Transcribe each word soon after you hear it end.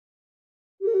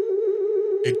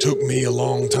It took me a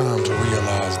long time to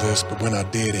realize this, but when I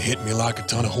did, it hit me like a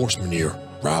ton of horse manure.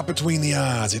 Right between the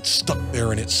eyes, it stuck there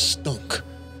and it stunk.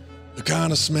 The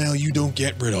kind of smell you don't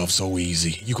get rid of so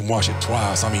easy. You can wash it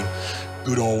twice. I mean,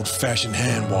 good old-fashioned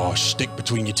hand wash. Stick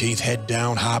between your teeth, head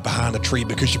down, hide behind a tree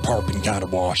because you're parping kind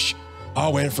of wash. I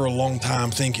went for a long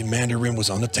time thinking Mandarin was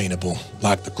unattainable,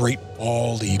 like the great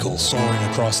bald eagle soaring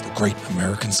across the great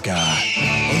American sky.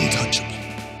 Untouchable,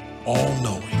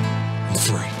 all-knowing, and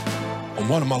free. On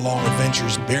one of my long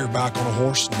adventures, bareback on a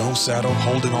horse, no saddle,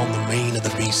 holding on the mane of the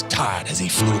beast tight as he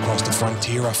flew across the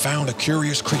frontier, I found a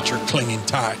curious creature clinging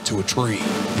tight to a tree.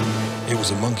 It was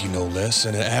a monkey, no less,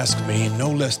 and it asked me in no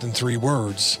less than 3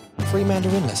 words. Free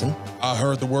Mandarin lesson? I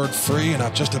heard the word free, and I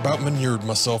just about manured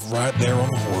myself right there on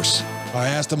the horse. I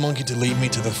asked the monkey to lead me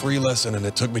to the free lesson, and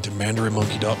it took me to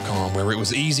mandarinmonkey.com, where it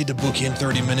was easy to book in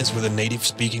 30 minutes with a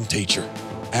native-speaking teacher.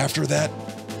 After that,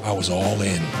 I was all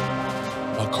in.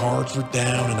 My cards were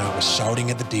down, and I was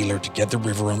shouting at the dealer to get the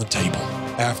river on the table.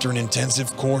 After an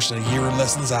intensive course and a year of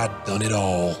lessons, I'd done it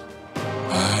all.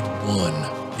 I'd won.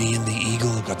 Me and the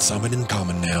eagle got something in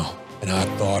common now, and I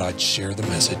thought I'd share the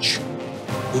message.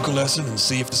 Book a lesson and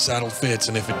see if the saddle fits,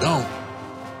 and if it don't,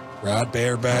 ride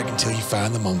bareback until you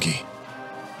find the monkey.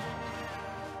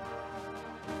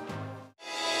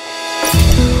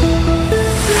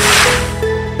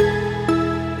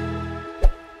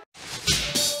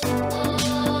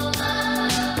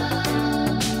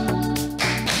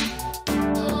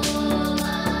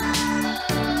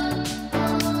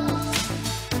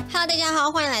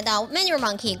 Mandarin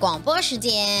Monkey 广播时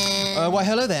间。Why,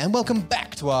 hello there, and welcome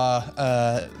back to our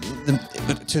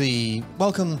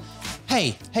welcome.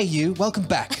 Hey, you, welcome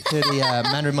back to the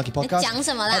Mandarin Monkey Podcast. 讲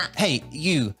什么啦？Hey,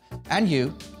 you and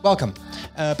you, welcome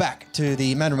back to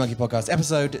the Mandarin Monkey Podcast,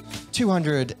 episode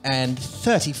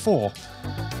 234.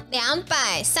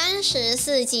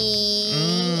 234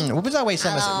集。我不知道为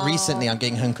什么 recently I'm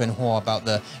getting 很困惑 about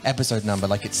the episode number,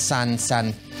 like it's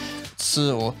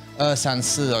 334 or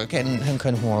 234 or getting 很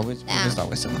困惑，我不知道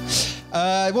为什么。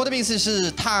我的名字是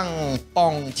汤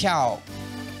蹦跳。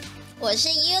我是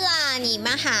Yula， 你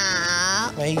们好。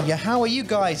Hey, how are you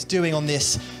guys doing on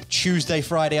this Tuesday,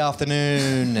 Friday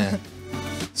afternoon?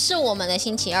 是我们的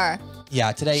星期二。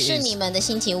Yeah, today 是你们的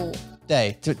星期五。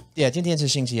Day. Yeah, 今天是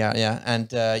星期二 yeah. And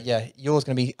yeah, yours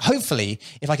going to be, hopefully,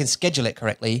 if I can schedule it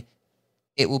correctly,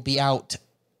 it will be out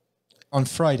on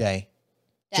Friday,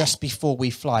 just before we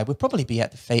fly. We'll probably be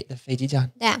at the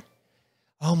Feijijian. Yeah.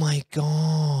 Oh my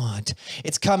God.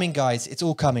 It's coming, guys. It's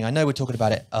all coming. I know we're talking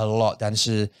about it a lot, 但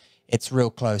是 it's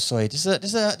real close. 所以这是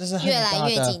越来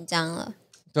越紧张了。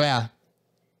对啊。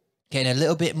Getting a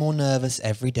little bit more nervous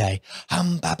every day.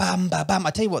 Ba bam ba bam.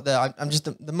 I tell you what, I'm just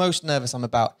the most nervous I'm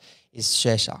about is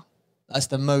学校. That's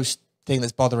the most thing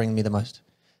that's bothering me the most.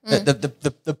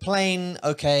 The plane,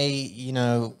 okay, you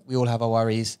know, we all have our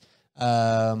worries.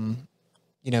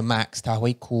 You know, Max 他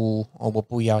会哭，我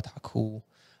不要他哭。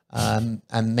and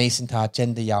Mason 他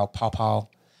真的要泡泡。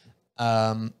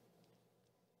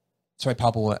Sorry,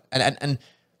 泡泡。And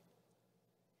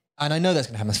I know that's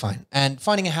going to happen. That's fine. And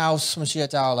finding a house, 我们需要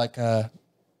找 like a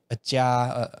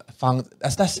家,房,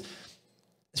 that's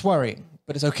it's worrying,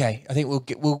 but it's okay. I think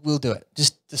we'll do it.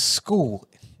 Just the school,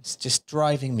 it's just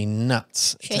driving me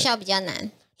nuts. 学校比较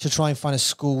难。To try and find a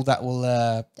school that will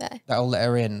let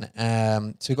her in.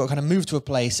 So we've got to kind of move to a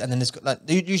place, and then there's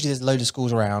usually there's a load of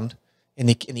schools around in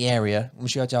the area. 我们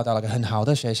需要找到一个很好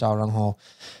的学校，然后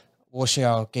我需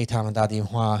要给他们打电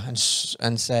话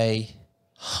and say.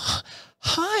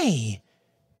 Hi,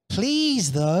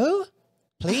 please though,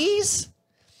 please.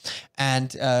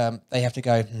 And they have to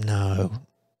go, no,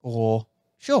 or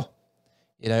sure,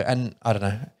 you know, and I don't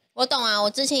know. 我懂啊，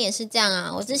我之前也是这样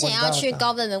啊。我之前要去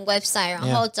government website，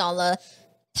 然后找了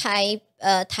台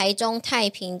中太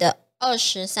平的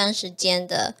20-30间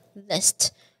的 list，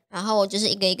 然后我就是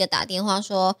一个一个打电话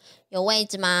说有位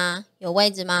置吗？有位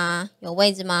置吗？有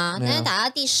位置吗？但是打到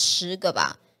第10个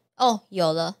吧，哦，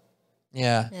有了。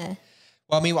Yeah.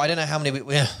 Well, I mean, I don't know how many.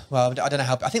 Well, I don't know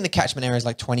how. I think the catchment area is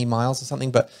like 20 miles or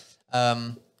something, but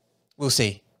we'll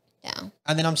see. Yeah.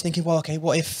 And then I'm just thinking, well, okay,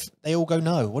 what if they all go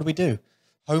no? What do we do?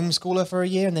 Homeschool her for a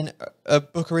year and then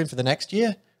book her in for the next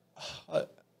year?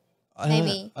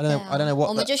 Maybe. I don't know what.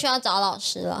 我们就需要找老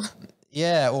师了。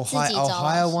Yeah, or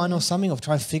hire one or something, or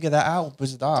try and figure that out. 不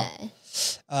知道。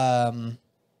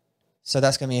So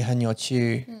that's going to be 很有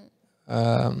趣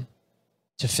to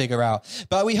figure out.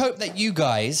 But we hope that you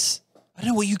guys. I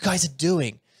don't know what you guys are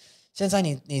doing. 现在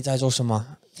你在做什么？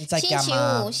你在干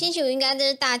嘛？星期五应该就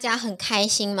是大家很开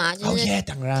心嘛，就是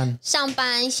当然上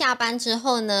班下班之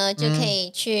后呢，就可以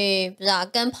去不知道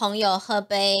跟朋友喝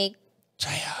杯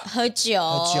喝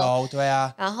酒，对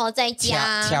啊，然后在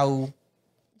家跳舞，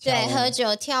对，喝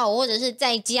酒跳舞，或者是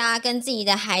在家跟自己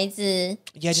的孩子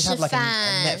just 吃 have like a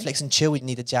饭。 Netflix and chill with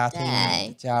你的家庭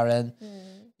对家人。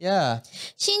Yeah，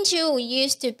 星期五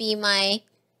used to be my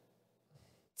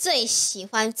最喜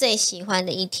欢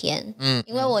的一天，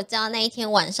因为我知道那一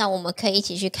天晚上我们可以一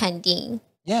起去看电影。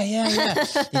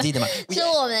Yeah，你记得吗？是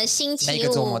我们的星期每个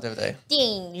周末五对不对？电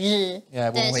影日，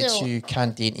我们会去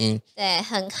看电影。对，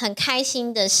很开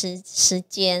心的时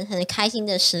间，很开心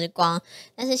的时光。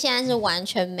但是现在是完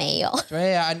全没有。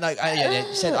对啊，we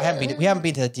haven't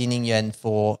been to the 电影院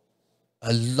for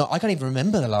a lot. I can't even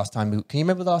remember the last time. Can you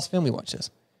remember the last film we watched?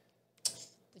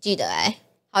 不记得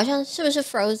好像是不是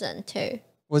Frozen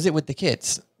 2？Was it with the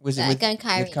kids? Was it with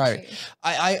Kyrie?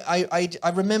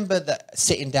 I remember that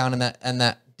sitting down and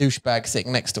that douchebag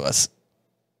sitting next to us.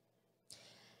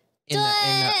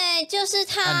 对，就是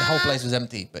他。And the whole place was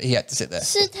empty, but he had to sit there.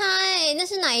 是他那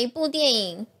是哪一部电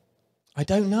影 I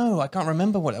don't know. I can't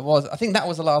remember what it was. I think that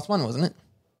was the last one, wasn't it?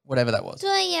 Whatever that was.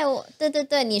 对耶，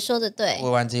对，你说的对。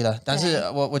我忘记了，但是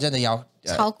我真的要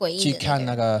超诡异的去看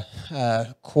那个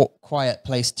Quiet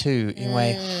Place 2，因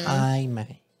为还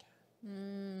没。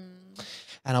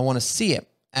And I want to see it,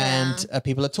 and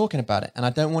people are talking about it, and I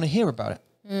don't want to hear about it.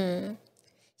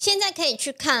 现在可以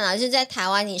去看啊，就是在台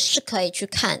湾你是可以去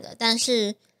看的，但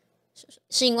是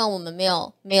是因为我们没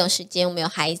有时间，我们有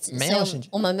孩子，所以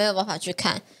我们没有办法去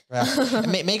看。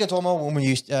每个周末我们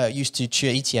used to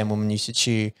去，以前我们used to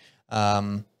去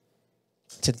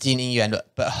电影院的，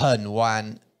 but 很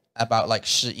晚 ，about like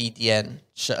 11点、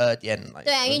12点。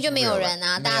对啊，因为就没有人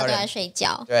啊，大家都在睡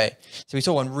觉。对 ，so we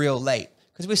saw one real late.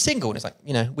 Because we're single, and it's like,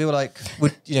 we were like,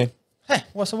 hey,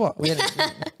 what's the what?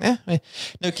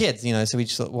 No kids, so we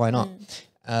just thought, why not?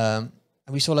 And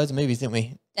we saw loads of movies, didn't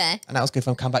we? Yeah. And that was good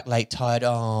fun. Come back late, tired.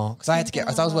 Oh, because I had to get,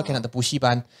 as I was working at the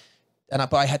Bushiban,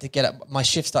 but I had to get up. My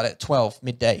shift started at 12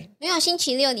 midday. 没有星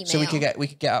期六你没有 So we could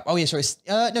get up. Oh yeah, sorry.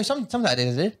 No, some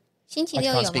Saturdays I did. 星期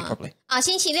六 I can't 有 speak 吗 properly.？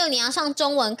星期六你要上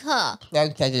中文课。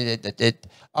Okay.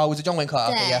 Oh, it was a John Wayne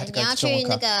car. Okay, yeah, I had to go to John Wayne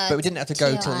car. But we didn't have to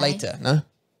go till later, no?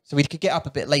 So we could get up a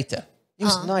bit later. It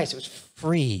was nice. It was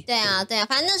free. 对啊，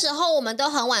反正那时候我们都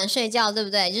很晚睡觉，对不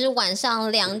对？就是晚上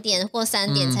2点或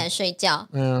3点才睡觉，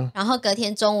然后隔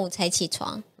天中午才起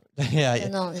床。Yeah,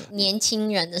 那种年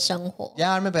轻人的生活。Yeah,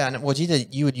 I remember. And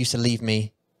you would used to leave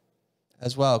me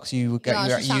as well because you were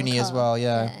at uni as well.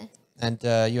 Yeah, and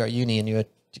you were at uni and you were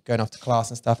going off to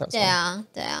class and stuff. That was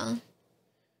对啊。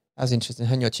That was interesting.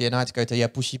 很有趣。And I had to go to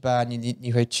补习班，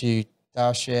你会去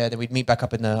大学 then we'd meet back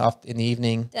up in the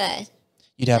evening. 对。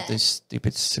You'd have this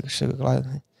stupid sugar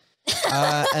glider.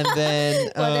 And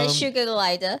then 我的 sugar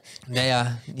glider.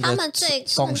 Yeah, 他们最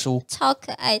松鼠超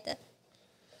可爱的。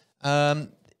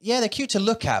Yeah, they're cute to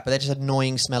look at, but they're just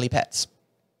annoying, smelly pets.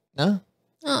 No?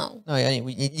 No. No,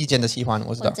 你真的喜欢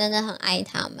我知道。我真的很爱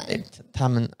他们。他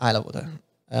们爱了我的，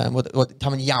他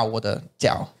们咬我的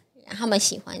脚。他们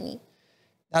喜欢你。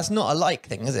That's not a like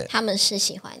thing, is it? 他们是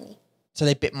喜欢你。So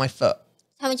they bit my foot.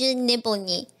 他们就是 nibble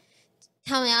你，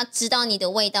他们要知道你的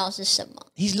味道是什么。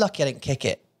He's lucky I didn't kick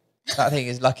it. That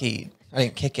thing is lucky I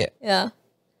didn't kick it. Yeah.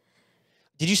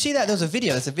 Did you see that? There's a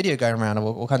video going around.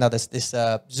 我看到 this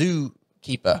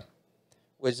zookeeper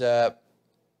was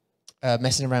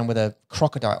messing around with a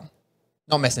crocodile.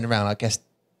 Not messing around, I guess.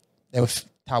 They were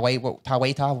他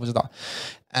喂它，我不知道。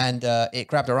And it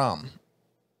grabbed her arm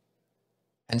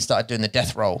and started doing the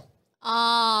death roll.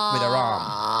 With her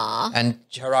arm, and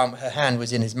her hand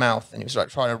was in his mouth, and he was like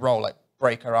trying to roll, like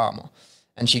break her arm.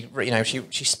 And she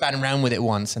span around with it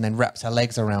once, and then wraps her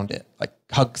legs around it, like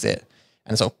hugs it,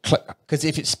 and sort of because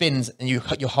if it spins and you're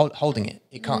holding it,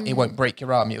 it won't break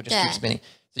your arm. It'll just keep spinning,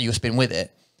 so you'll spin with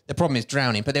it. The problem is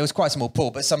drowning, but there was quite a small pool.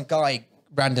 But some guy,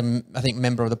 random, I think,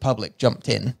 member of the public, jumped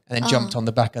in and then jumped on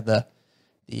the back of the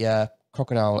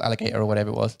crocodile, alligator, or whatever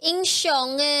it was. 英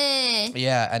雄欸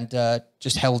Yeah, and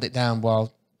just held it down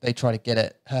while they tried to get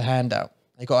her hand out.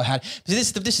 They got her hand.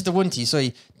 This is the 问题，所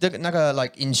以那个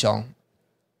like 英雄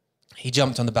he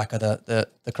jumped on the back of the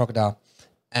crocodile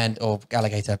or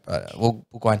alligator,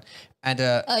 不管 and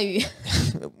鳄鱼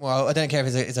well, I don't care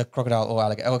if it's a crocodile or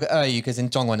alligator. 鳄鱼 because in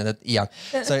中文的一样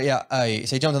so yeah, 鳄鱼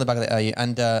so he jumped on the back of the 鳄鱼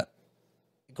and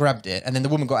grabbed it, and then the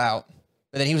woman got out,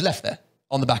 but then he was left there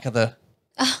on the back of the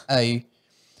鳄鱼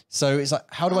so it's like,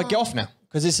 how do I get off now?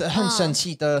 Because it's 很生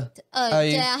气的鳄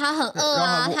鱼。对啊，他很饿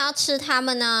啊，他要吃他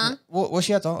们啊。我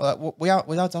需要走，我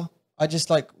要走。I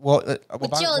just like 我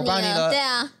救你了，对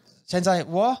啊。现在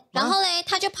我，然后嘞，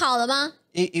他就跑了吗？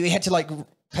 You had to like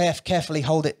carefully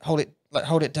hold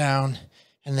it down,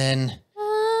 and then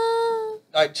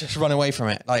like just run away from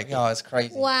it. Like, oh, it's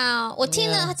crazy. 哇，我听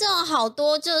了这种好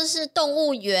多就是动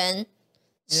物园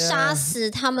杀死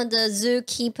他们的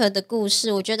zookeeper 的故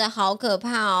事，我觉得好可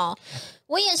怕哦。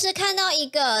我也是看到一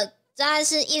个，大概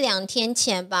是1-2天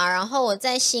前吧，然后我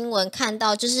在新闻看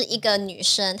到，就是一个女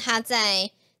生，她在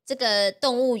这个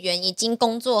动物园已经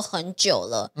工作很久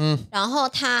了，然后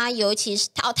她尤其是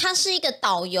她是一个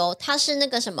导游，她是那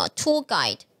个什么 tour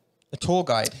guide。A tour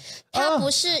guide， 他不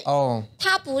是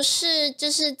他不是就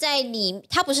是在里，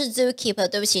他不是 zookeeper，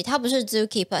 对不起，他不是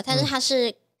zookeeper， 但是他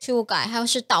是 tour guide， 他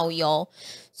是导游，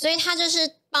所以他就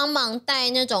是帮忙带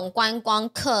那种观光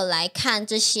客来看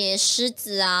这些狮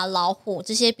子啊、老虎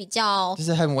这些比较就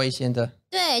是很危险的，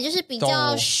对，就是比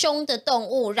较凶的动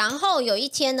物。然后有一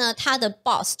天呢，他的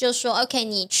boss 就说 ：“OK，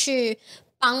 你去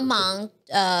帮忙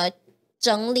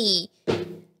整理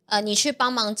你去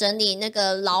帮忙整理那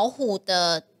个老虎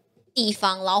的。”地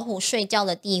方老虎睡觉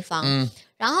的地方，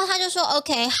然后他就说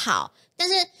OK 好，但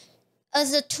是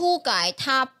as a tour guide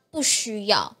他不需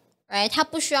要 ，right？ 他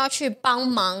不需要去帮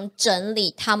忙整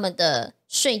理他们的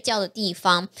睡觉的地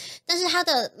方，但是他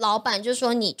的老板就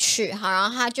说你去好，然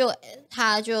后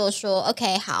他就说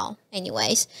OK 好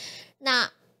 ，anyways， 那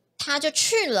他就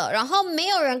去了，然后没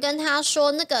有人跟他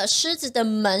说那个狮子的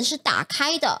门是打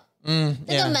开的，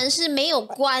那个门是没有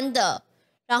关的。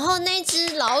然后那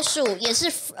只老鼠也是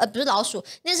不是老鼠，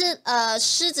那只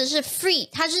狮子是 free，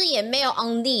 它就是也没有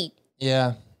on lead。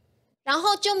Yeah。然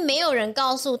后就没有人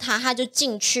告诉他，他就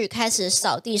进去开始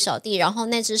扫地，然后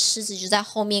那只狮子就在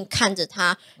后面看着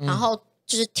他，然后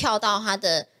就是跳到他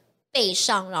的背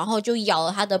上，然后就咬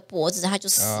了他的脖子，他就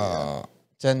死了。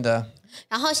真的。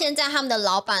然后现在他们的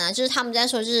老板啊，就是他们在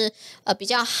说，就是比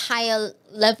较 higher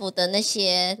level 的那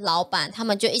些老板，他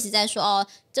们就一直在说哦，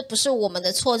这不是我们的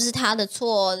错，这是他的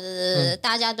错，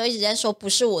大家都一直在说不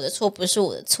是我的错，不是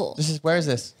我的错。Where is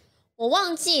this？ 我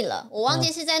忘记了，我忘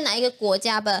记是在哪一个国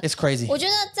家吧。It's crazy。我觉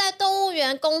得在动物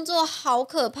园工作好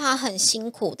可怕，很辛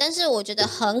苦，但是我觉得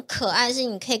很可爱，是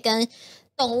你可以跟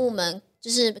动物们。就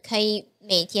是可以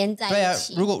每天在一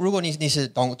起。对啊，如果你是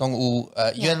动物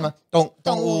园吗？动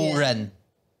物人，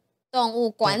动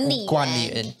物管理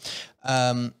人。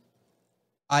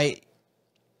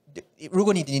如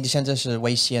果你现在是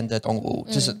危险的动物，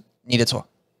就是你的错。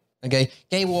OK，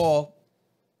 给我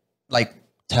like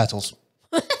turtles，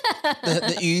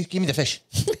 the 鱼 ，give me the fish，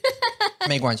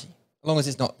 没关系 ，as long as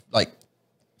it's not like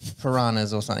piranhas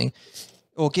or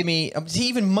something，or give me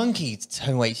even monkeys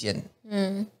很危险。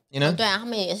You know? 对啊，他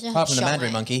们也是很 Apart from the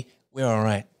Mandarin monkey, we're all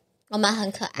right. 我们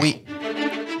很可爱。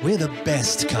We're the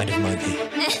best kind of monkey.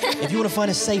 If you want to find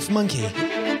a safe monkey,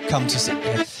 come to.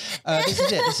 This is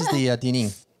it. This is the 电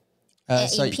影。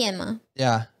影片吗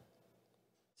Yeah.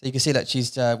 So you can see that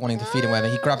she's wanting to feed him whatever.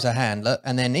 He grabs her hand, look,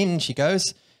 and then in she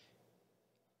goes.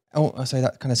 Oh, sorry,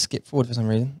 that kind of skipped forward for some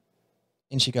reason.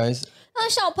 In she goes.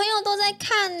 小朋友都在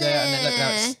看呢。Yeah, and then look,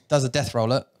 now it does a death roll.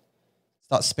 Look,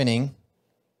 starts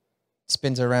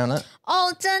spinning.Spins her around it.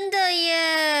 Oh, 真的耶!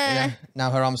 Yeah.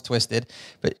 Now her arm's twisted,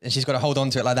 but she's got to hold on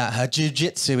to it like that. Her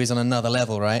jiu-jitsu is on another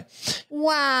level, right?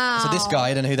 Wow. So this guy,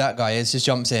 I don't know who that guy is, just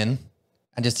jumps in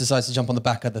and just decides to jump on the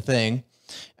back of the thing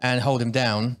and hold him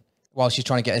down while she's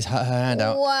trying to get her hand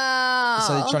out. Wow.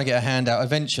 So trying to get her hand out.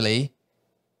 Eventually,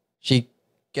 she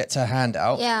gets her hand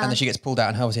out, and then she gets pulled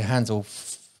out, and obviously her hand's all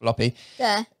floppy.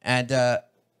 Yeah.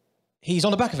 And...He's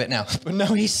on the back of it now, but no,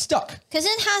 he's stuck. 可是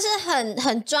他是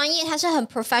很专业，他是很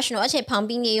professional， 而且旁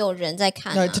边也有人在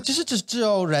看、啊。No, 只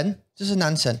有人，就是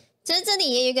男生。其实这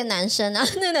里也有一个男生啊，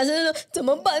那个男生就说怎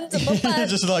么办？怎么办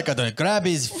？Just like I don't know, grab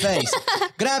his face,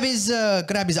 grab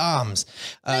his arms.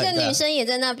 那个女生也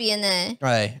在那边呢。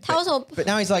Right. 他为什么 ？But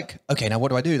now he's like, okay, now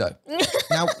what do I do though?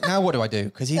 now what do I do?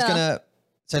 Because he's gonna,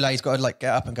 so like he's got to like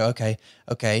get up and go, okay,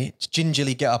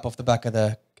 gingerly get up off the back of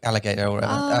the alligator or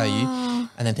whatever. Are you?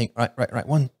 And then think, right,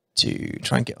 1, 2,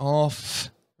 try and get off.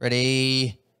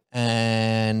 Ready.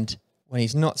 And when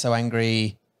he's not so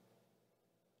angry,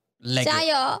 leg it. 加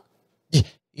油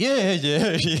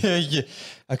Yeah.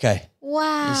 Okay.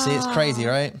 Wow. You see, it's crazy,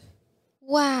 right?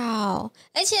 Wow.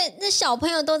 而且那小朋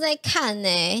友都在看呢。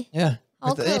Yeah.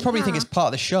 They probably think it's part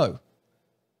of the show.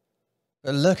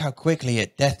 But look how quickly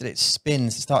it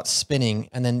spins, it starts spinning,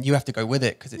 and then you have to go with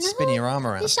it because it's spinning your arm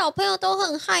around. 小朋友都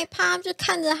很害怕，就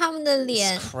看着他们的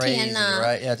脸， 天哪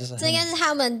right? Yeah, just 这应该是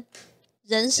他们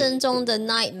人生中的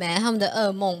nightmare， 他们的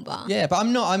噩梦吧。Yeah, but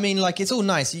I'm not. I mean, like it's all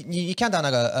nice. You 看到那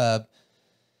个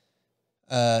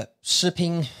视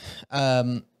频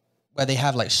where they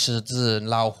have like 狮子、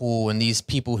老虎 and these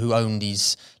people who own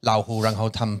these 老虎，然后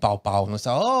他们抱抱 and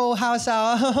so oh how's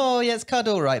that? Oh yes,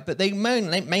 cuddle, right? But they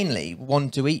mainly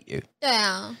want to eat you. 对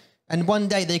啊。And one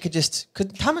day they could just,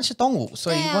 他们是动物，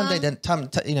所以 one day then 他们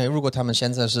you know 如果他们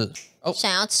现在是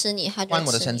想要吃你，他就关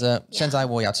我的选择，现在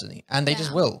我要吃你 and they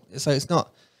just will. So it's not.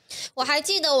 我还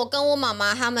记得我跟我妈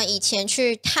妈他们以前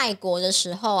去泰国的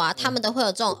时候啊，他们都会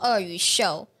有这种鳄鱼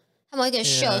秀。他们有一个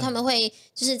show， 他们会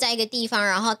就是在一个地方，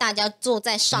然后大家坐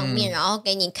在上面，然后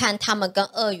给你看他们跟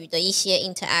鳄鱼的一些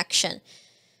interaction。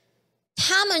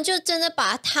他们就真的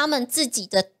把他们自己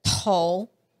的头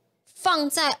放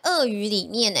在鳄鱼里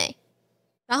面欸，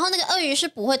然后那个鳄鱼是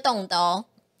不会动的哦。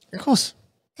Of course。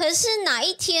可是哪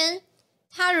一天，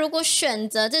他如果选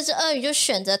择这只鳄鱼就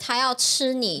选择他要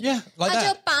吃你， like 他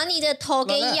就把你的头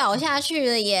给咬下去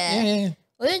了耶。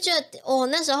我就觉得，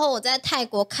那时候我在泰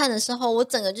国看的时候，我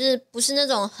整个就是不是那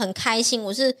种很开心，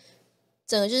我是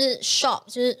整个就是 shock，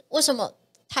 就是为什么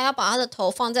他要把他的头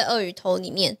放在鳄鱼头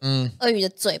里面，鳄鱼的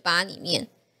嘴巴里面。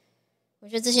我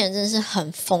觉得这些人真的是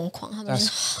很疯狂，他们是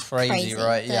crazy,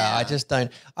 right? Yeah, I just don't.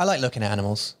 I like looking at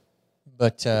animals,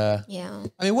 but yeah.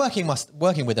 I mean, working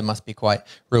with them must be quite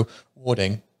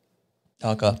rewarding.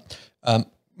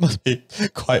 Must be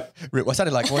quite. I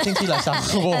sounded like 我听起来像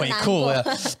很cool.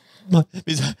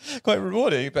 It's quite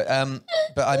rewarding, but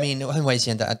I mean 很危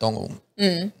险的动物。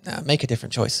Make a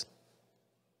different choice.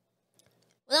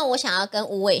 那我想要跟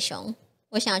无尾熊，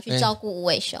我想要去照顾无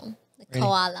尾熊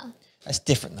koala. That's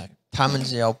different though. 他们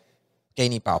只要给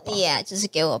你抱抱。Yeah， 就是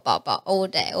给我抱抱 all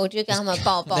day， 我就跟他们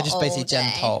抱抱 all day. They're just basically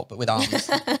gentle, but with arms.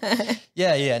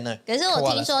 Yeah, no. 可是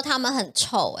我听说他们很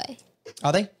臭欸。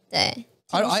Are they? 对。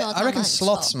I reckon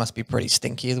sloths must be pretty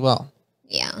stinky as well.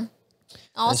 Yeah.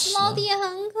 sloth 也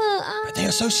很可爱。But they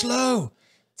are so slow.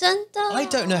 真的。I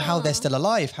don't know how they're still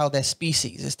alive, how their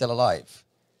species is still alive.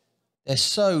 They're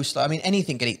so slow. I mean,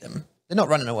 anything can eat them. They're not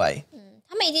running away.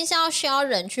 他们一定是需要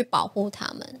人去保护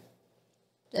他们。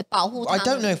对，保护他们。I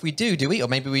don't know if we do we? Or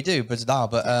maybe we do, but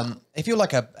if you're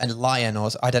like a lion or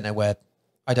I don't know where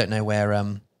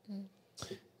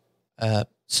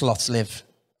sloths live.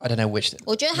 I don't know which.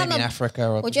 我觉得他们 maybe in Africa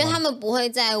or 我觉得他们不会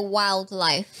在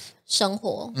wildlife 生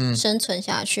活、生存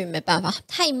下去，没办法，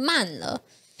太慢了。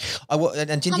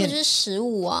and 今天他们就是食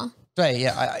物啊。对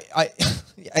 ，yeah, I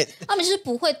他们就是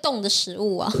不会动的食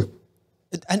物啊。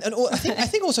And I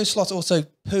think also sloths also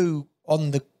poo on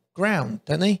the ground,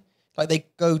 don't they? Like they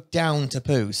go down to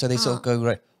poo, so they sort of go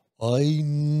right. I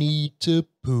need to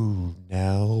poo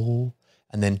now,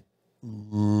 and then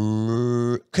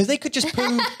because they could just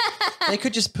poo. They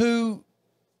could just poo.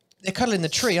 They're cuddling the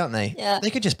tree, aren't they? Yeah. They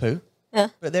could just poo. Yeah.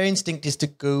 But their instinct is to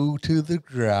go to the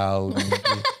ground,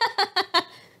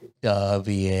 dive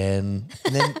in,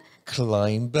 and then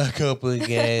climb back up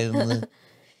again.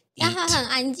 但它很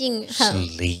安静，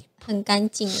很干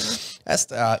净啊。That's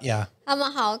yeah. 他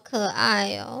们好可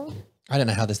爱哦。I don't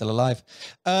know how they're still alive.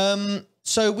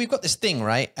 So we've got this thing,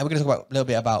 right? And we're going to talk a little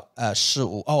bit about 事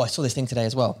物. Oh, I saw this thing today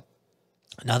as well.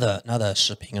 Another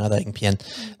视频, another 影片.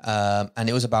 And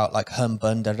it was about like 很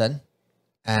笨的人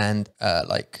and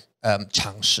like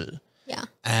常识. Yeah.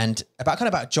 And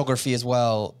about geography as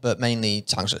well, but mainly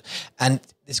常识. And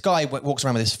this guy walks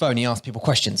around with his phone. He asks people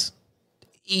questions.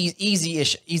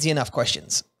 Easy enough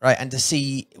questions, right? And to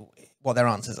see what their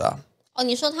answers are. 哦，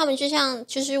你说他们就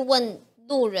是问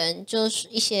路人，就是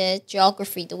一些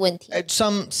geography 的问题。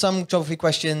Some geography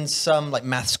questions, some like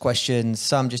maths questions,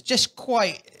 some just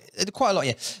quite a lot,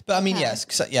 yeah. But I mean, yes,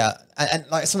 yeah. And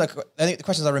like some like I think the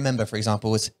questions I remember, for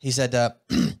example, was he said,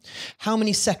 "How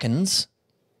many seconds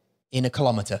in a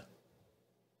kilometer?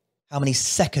 How many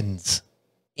seconds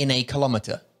in a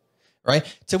kilometer?" Right?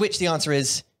 To which the answer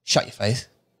is, "Shut your face."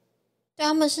 对，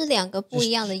他们是两个不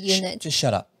一样的 unit。 Just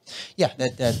shut up. Yeah,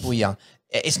 they're 不一样.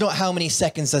 It's not how many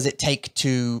seconds does it take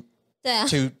to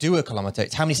do a kilometer.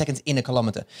 It's how many seconds in a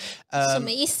kilometer. 什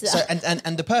么意思啊？ So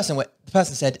and the person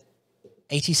said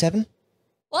 87.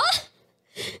 What?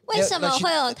 为什么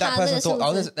会有 that 他这 person 个数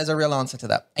thought, 字？ there's a real answer to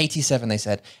that. 87, they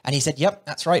said. And he said, yep,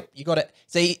 that's right. You got it.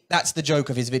 So that's the joke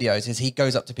of his videos is he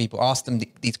goes up to people, asks them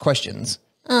these questions.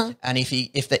 And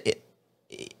if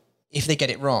they get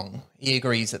it wrong, he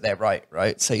agrees that they're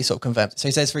right? So he sort of confirms. So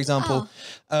he says, for example,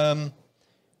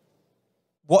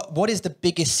 what is the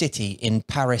biggest city in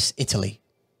Paris, Italy?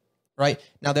 Right?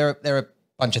 Now, there are a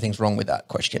bunch of things wrong with that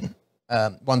question.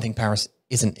 One thing, Paris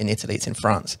isn't in Italy, it's in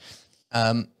France.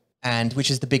 And which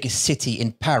is the biggest city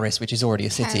in Paris, which is already a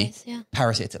city? Paris, yeah.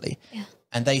 Paris, Italy. Yeah.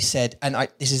 And they said, and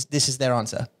this is their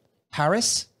answer.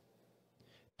 Paris,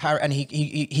 and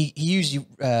he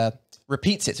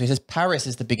repeats it. So he says, Paris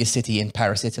is the biggest city in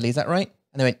Paris, Italy. Is that right?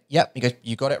 And they went, yep. He goes,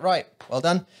 you got it right. Well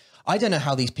done. I don't know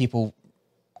how these people,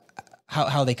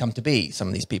 how they come to be, some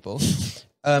of these people.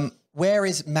 Where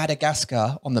is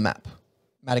Madagascar on the map?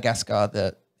 Madagascar,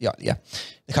 the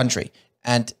country.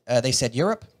 And they said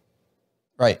Europe.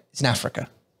 Right. It's in Africa.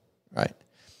 Right.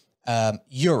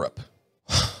 Europe.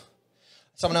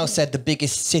 Someone else said the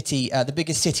biggest city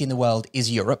in the world is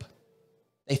Europe.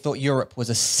 They thought Europe was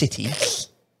a city.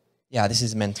 Yeah, this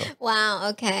is mental.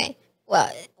 Wow, okay.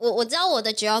 我知道我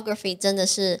的 geography 真的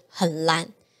是很烂，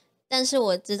但是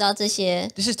我知道这些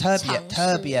This is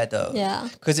turbia though. Yeah.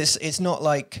 Because it's not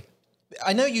like,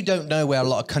 I know you don't know where a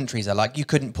lot of countries are. Like you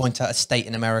couldn't point out a state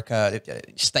in America, a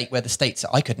state where the states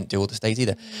are. I couldn't do all the states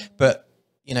either. But,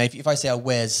 you know, if I say,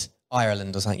 where's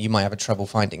Ireland or something, you might have a trouble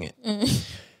finding it.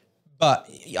 But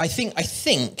I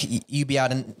think you'd be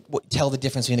able to tell the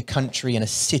difference between a country and a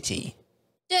city.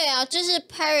 对啊，就是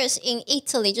Paris in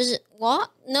Italy， 就是 what?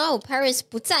 No, Paris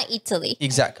不在 Italy。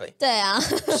 Exactly. 对啊。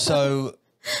So,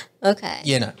 OK.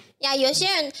 you know. 呀，有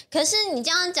些人，可是你这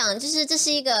样讲，就是这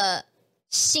是一个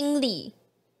心理，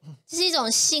这是一种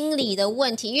心理的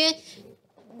问题。因为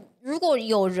如果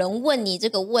有人问你这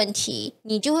个问题，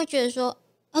你就会觉得说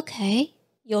 ，OK，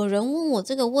 有人问我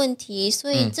这个问题，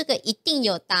所以这个一定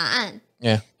有答案。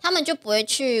Yeah. 他们就不会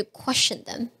去 question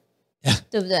them。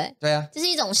对不对？对啊，这是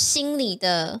一种心理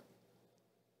的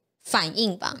反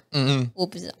应吧。我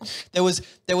不知道。There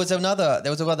was another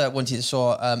wanted to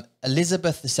saw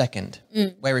Elizabeth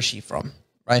II. Where is she from?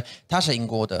 Right? 她是英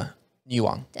国的女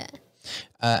王。对。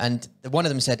And one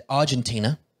of them said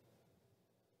Argentina,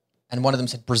 and one of them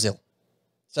said Brazil.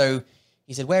 So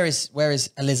he said, "Where is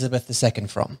Elizabeth II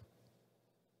from?"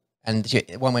 And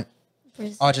one went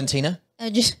Brazil. Argentina.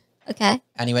 Okay.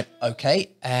 And he went,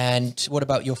 okay. And what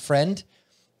about your friend?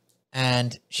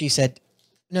 And she said,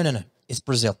 no, it's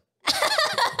Brazil.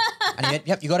 And he went,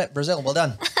 yep, you got it, Brazil. Well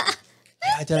done.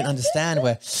 I don't understand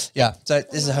where. Yeah, so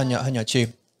this is Hanyo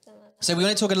Chu. So we're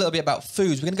going to talk a little bit about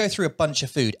foods. We're going to go through a bunch of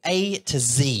food, A to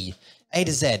Z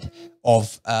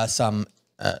of some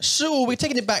sure, we're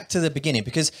taking it back to the beginning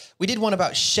because we did one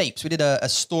about shapes. We did a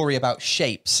story about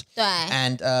shapes. 对。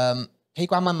 And, hey,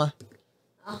 grandmama.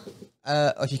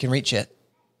 If you can reach it.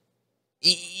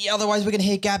 Otherwise, we're going to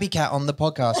hear Gabby Cat on the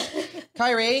podcast.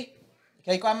 Kyrie.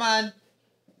 Okay, 关门.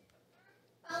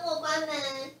 帮我关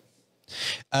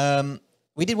门.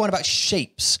 We did one about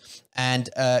shapes, and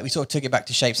we sort of took it back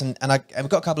to shapes. And we've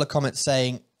got a couple of comments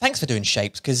saying, thanks for doing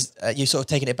shapes, because you're sort of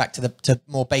taking it back to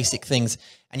more basic things,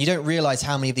 and you don't realize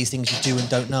how many of these things you do and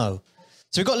don't know.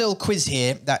 So we've got a little quiz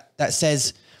here that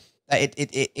says,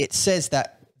 it says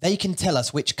that they can tell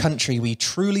us which country we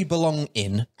truly belong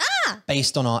in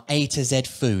based on our A to Z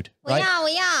food, right? 我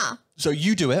要. So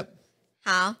you do it.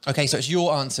 好. Okay, so it's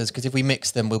your answers, because if we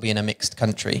mix them, we'll be in a mixed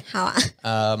country. 好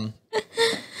啊.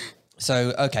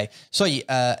 So, okay. 所以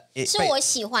是我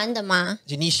喜欢的吗？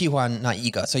你喜欢哪一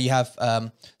个? So you have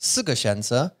 4个选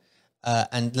择.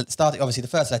 And starting, obviously, the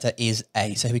first letter is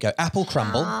A. So here we go. Apple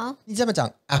crumble. 好。你怎么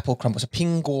讲 apple crumble? 是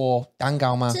苹果蛋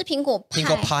糕吗？是苹果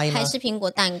派吗？还是苹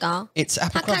果蛋糕？ It's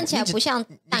apple crumble. 它看起来不像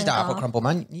蛋糕。你知道 apple crumble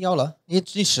吗？你有了？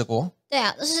你试过？对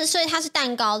啊，所以它是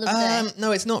蛋糕，对不对？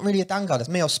 No, it's not really a 蛋糕. It's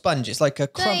made of sponge. It's like a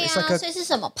crumble. 对 It's like 啊， a. 所以是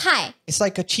什么派？ It's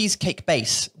like a cheesecake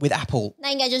base with apple. 那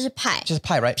应该就是派。 Just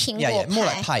pie, right? 苹果 Yeah, more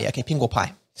like 派。 pie. Okay, 苹果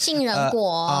pie. 杏仁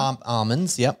果。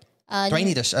 Almonds, yep. 对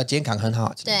你的健康很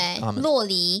好。对，洛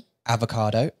梨。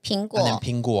 Avocado. 苹果。 And then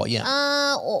苹果, yeah.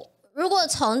 我如果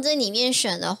从这里面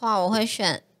选的话，我会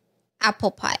选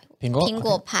apple pie。苹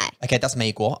果派。 Okay, that's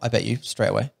美国, I bet you,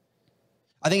 straight away.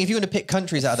 I think if you want to pick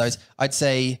countries out of those, I'd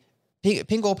say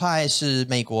苹果 pie 是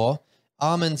美国,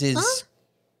 almonds is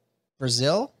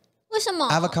Brazil. 为什么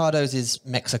Avocados is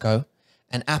Mexico,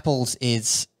 and apples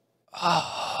is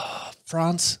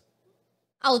France.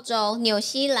 澳洲、纽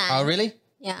西兰。 Oh, really?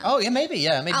 Yeah. Oh, yeah, maybe.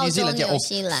 New Zealand, yeah, or 纽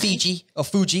西兰 Fiji or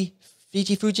Fuji.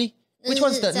 Fuji. Which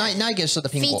one's the? 哪一个是的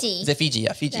苹果? Fiji. Is it Fiji?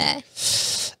 Yeah, Fiji. 对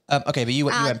Okay, but you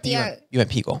went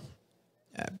苹果.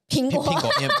 苹果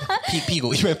屁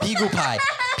股 you went 屁股 pie.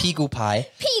 屁股 pie.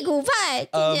 屁股派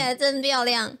听起来真漂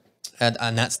亮。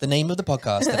 And that's the name of the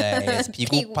podcast today. It's 屁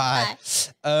股 pie.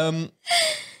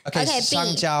 Okay, B.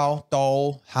 香蕉、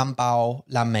豆、汉堡、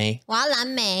蓝莓. 我要蓝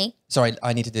莓。 Sorry,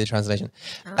 I need to do the translation.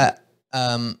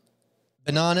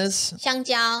 Bananas, 香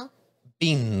蕉、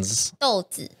 beans, 豆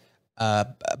子、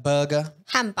 burger,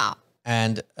 汉堡、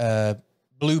 and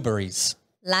blueberries.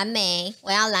 蓝莓，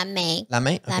我要蓝莓。蓝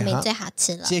莓? Okay, 蓝莓最好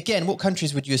吃了。 See, again, what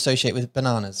countries would you associate with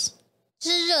bananas?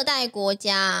 是热带国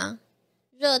家，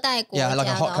热带国家 Yeah, like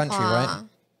a hot 的 country, 话 right?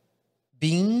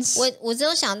 Beans? 我只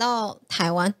有想到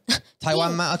台湾。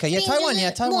Taiwan, okay, yeah, Taiwan,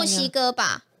 yeah, 就是 Taiwan. 墨西哥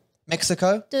吧，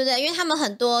 Mexico? 对不对？因为他们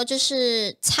很多就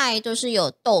是菜都是有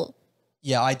豆。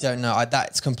 Yeah, I don't know.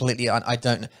 That's completely, I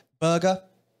don't know. Burger?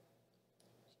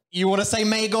 You want to say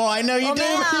Magor? I know you do.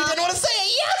 You didn't want to say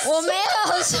it. Yes! 我没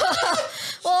有说，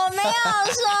我没有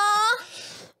说。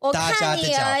我看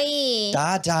你而已。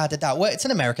Da da da da. Well, it's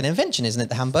an American invention, isn't it?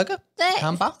 The hamburger. 对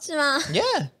Hamburger. 是吗？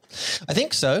 Yeah, I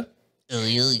think so.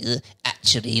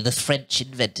 Actually, the French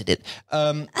invented it.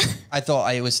 I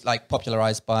thought it was like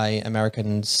popularized by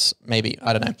Americans, maybe.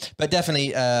 I don't know. But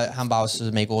definitely, 汉堡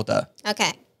是美国的。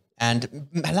OK， And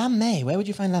蓝莓, where would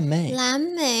you find 蓝莓? 蓝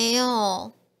莓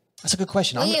哦， That's a good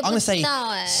question. 我 I'm 也 going 不 to 知 say 道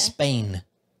哎， Spain.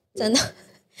 真的，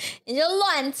你就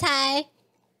乱猜。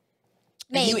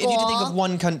 If 美 you think of 国，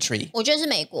 one country, 我觉得是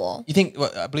美国， you think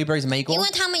blueberries are 美国? 因为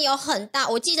他们有很大，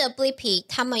我记得 Blippi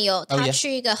他们有 Oh, 他 yeah.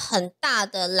 去一个很大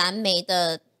的蓝莓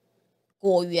的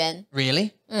果园，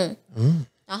 Really?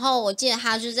 然后我记得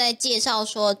他就在介绍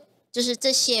说，就是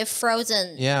这些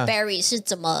frozen Yeah. berry 是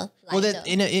怎么来 Well, 的。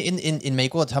 in 美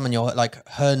国他们有 like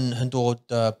很多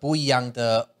的不一样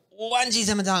的忘记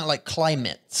怎么讲 like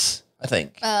climates, I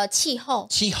think. 气候，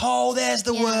 There's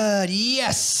the Yeah. word.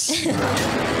 Yes.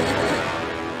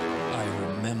 I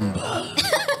remember.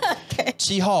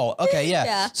 气候 Okay, yeah.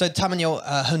 Yeah. So 他们有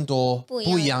很多不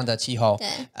一样的气候。对。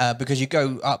Because you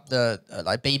go up the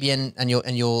like 北边 and you'll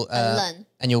很冷。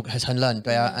 and you'll 很冷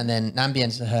对啊 and then 南边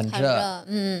是很热。很热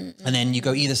，And then you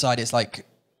go either side, it's like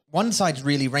one side's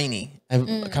really rainy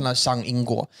and kind of 像英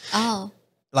国哦，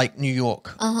 like New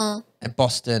York 哼， and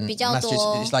Boston. 比较多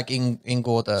Massachusetts, it's like 英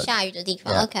国的下雨的地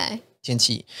方 Yeah. ，OK，天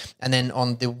气 And then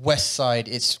on the west side,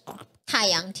 it's 太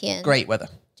阳天， great weather.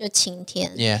 就晴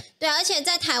天。 Yeah. 对啊，而且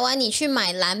在台湾你去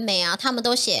买蓝莓啊，他们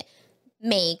都写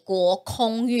美国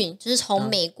空运，就是从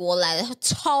美国来的，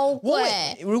超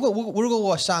贵。如果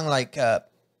我上 like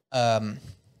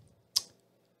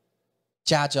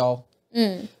加州，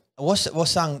我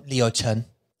上柳橙。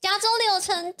加州六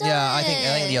成，对 Yeah, I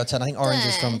think 柳橙. I think orange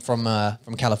is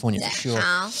from California for sure.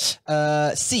 好，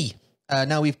 C.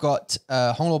 Now we've got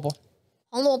红萝卜。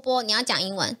红萝卜你要讲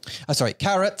英文， Sorry,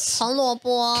 carrots, 红萝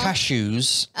卜，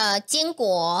 cashews, 坚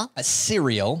果，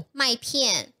 cereal, 麦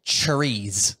片，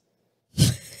 cherries.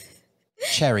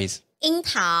 Cherries. 樱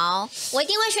桃，我一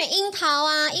定会选樱桃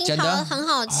啊，樱真的桃很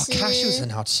好吃。 cashews 很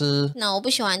好吃。那我不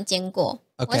喜欢坚果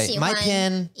OK，我喜欢麦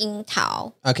片樱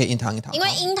桃。 OK, 樱桃。因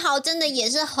为樱桃真的也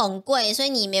是很贵，所以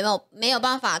你没有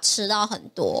办法吃到很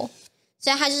多，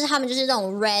所以他们就是这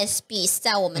种 recipes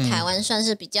在我们台湾算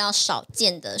是比较少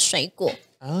见的水果。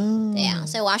对呀，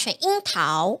所以我要选樱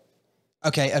桃。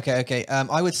 Okay.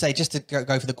 I would say just to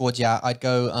go for the 国家, I'd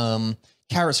go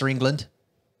carrots are England.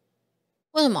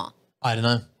 为什么？ I don't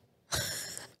know.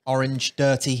 Orange,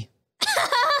 dirty,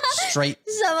 straight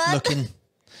什么 looking,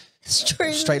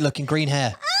 string？ straight looking, green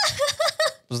hair.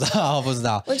 不知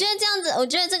道。我觉得这样子，我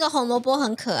觉得这个红萝卜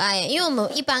很可爱耶，因为我们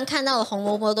一般看到的红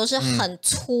萝卜都是很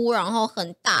粗，然后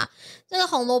很大。这个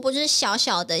红萝卜就是小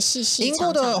小的、细细英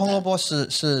国长长的红萝卜是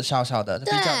小小的，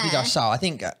比较少。I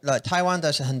think 台湾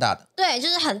的是很大的。对，就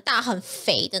是很大很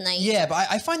肥的那一种。 Yeah, but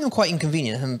I find them quite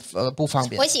inconvenient. 很不方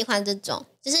便。我喜欢这种，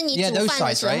就是你 Yeah, 煮饭的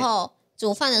those 时 size, 候。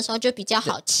煮饭的时候就比较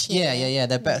好切。 Yeah.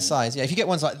 They're better size. Yeah, if you get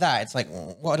ones like that, it's like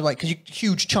what do I? Because you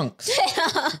huge chunks.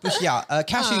 不需要。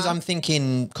Cashews, I'm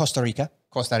thinking Costa Rica.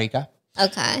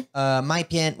 OK， 麦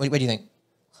片 What do you think?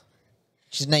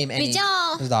 Just name any. 比较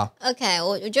不知道。 OK，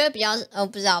我觉得比较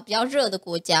不知道比较热的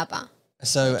国家吧。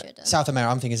 So 觉得 South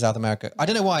America. I'm thinking South America. I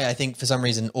don't know why. I think for some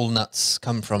reason all nuts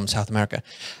come from South America.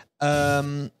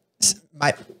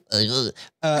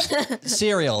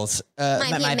 Cereals.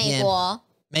 麦片美国，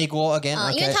美国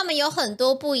again. 因为 Okay. 他们有很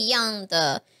多不一样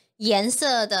的颜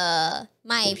色的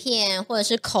麦片，或者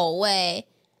是口味，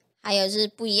还有是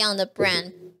不一样的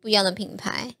brand， 不一样的品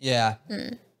牌。 Yeah.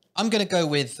 I'm gonna go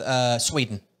with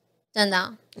Sweden. 真的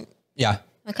啊 Yeah.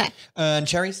 OK， And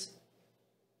cherries.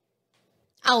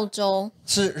 澳洲、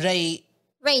是瑞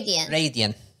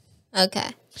典 OK.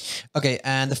 Okay,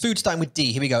 and the food starting with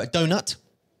D. Here we go. A donut.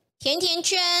 甜甜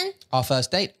圈， Our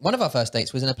first date. One of our first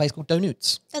dates was in a place called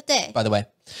Donuts, 对， by the way.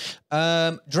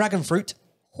 Dragon fruit.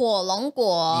 火龙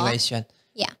果你会选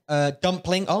 ，Yeah，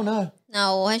 dumpling. Oh no.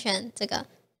 那我会选这个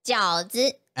饺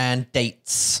子， And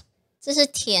dates. 这是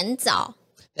甜枣。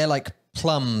 They're like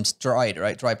plums, dried,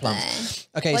 right? Dried plums.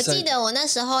 Okay, 我 so 记得我那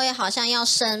时候好像要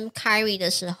生 Kyrie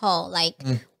的时候，like、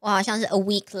我好像是 a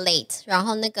week late，然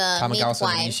后那个他们告诉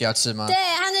你 midwife 需要吃吗？对，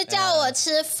他就叫我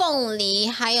吃凤梨，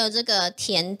还有这个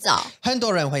甜枣。很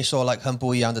多人会说 like 很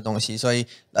不一样的东西，所以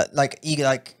like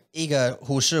一个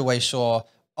护士会说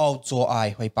哦做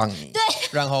爱会帮你，对，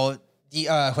然后第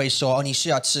二会说哦你需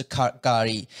要吃咖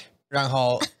喱，然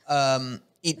后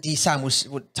第三是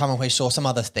他们会说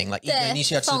some other thing like 你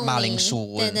需要吃马铃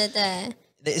薯，对。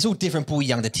It's all different 不一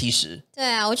样的提示。对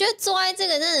啊，我觉得做爱这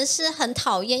个真的是很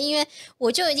讨厌，因为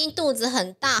我就已经肚子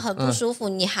很大很不舒服，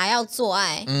你还要做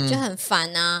爱，就很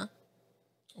烦啊。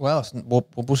Well,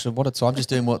 我不是我的错 I'm just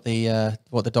doing what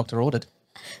the doctor ordered.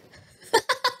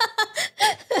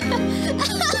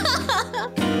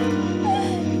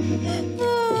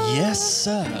 Yes,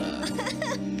 sir.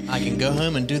 I can go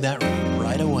home and do that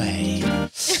right away.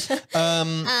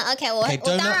 OK， 我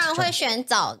当然会选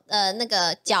那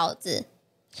个饺子。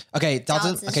OK， 饺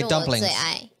子 OK dumplings 最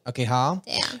爱。OK 好。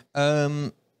对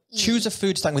呀。Choose a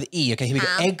food starting with E. Okay, here we go.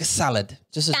 Egg salad.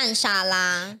 就是蛋沙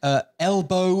拉。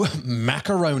elbow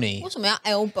macaroni. 为什么要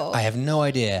elbow？ I have no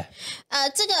idea.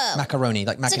 这个 macaroni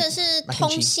like mac. 这个是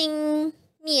通心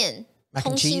面。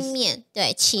通心面，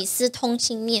对，起司通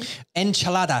心面。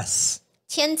Enchiladas.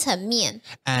 千层面。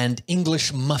And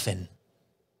English muffin.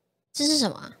 这是什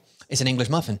么啊？ It's an English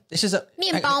muffin. This is a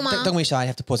面包吗？等我一下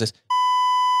I have to pause this.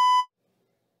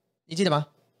 你记得吗？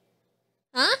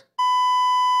啊？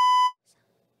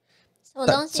什么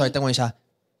东西 ？Sorry， 等我一下。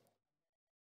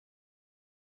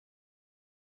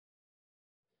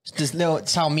This little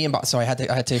炒面包 Sorry, I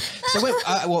had to. So when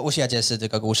我现在解释这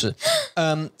个故事。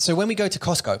So when we go to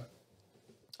Costco,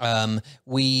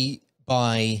 we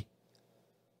buy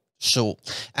食物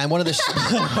and one of the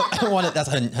that's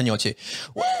很有趣。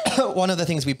One of the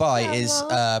things we buy is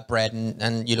bread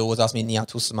and you'll always ask me 你要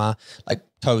吐司吗 like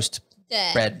toast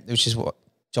bread, which is what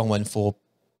中文 for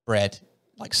bread,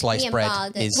 like sliced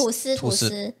bread is 吐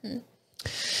司。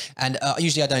And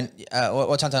usually I don't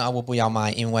我常常我不要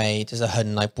买因为就是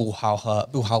很 like 不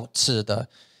好吃的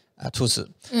吐司。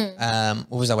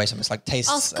我不知道为什么 it's like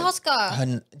tastes Costco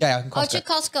很对啊 Costco 去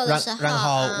Costco 的时候然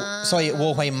后所以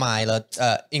我会买了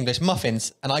English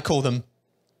muffins and I call them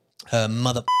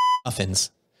mother muffins.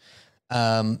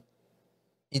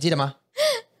 你记得吗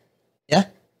Yeah,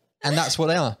 and that's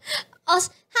what they are.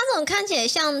 它怎么看起来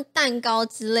像蛋糕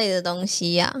之类的东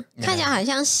西呀？看起来好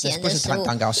像咸的食物。不是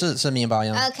蛋糕，是面包一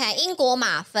样。OK， 英国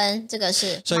马芬这个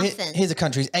是 muffin。 Here's the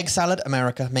countries: egg salad,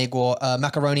 America; 美国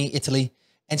macaroni, Italy;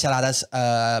 enchiladas,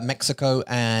 Mexico;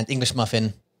 and English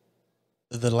muffin,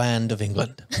 the land of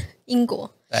England. 英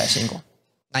国。是英国。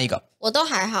哪一个？我都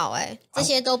还好这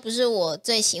些都不是我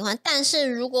最喜欢。但是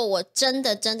如果我真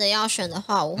的要选的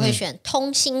话，我会选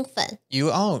通心粉。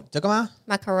这个吗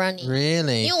 ？Macaroni.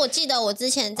 Really? 因为我记得我之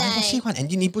前在。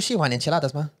你不喜欢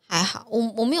enchiladas 吗？还好，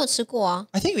我没有吃过啊。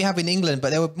I think we have in England,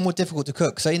 but they were more difficult to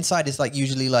cook. So inside is like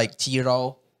usually like 鸡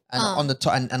肉 and on the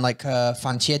top and like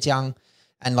番茄酱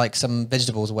and like some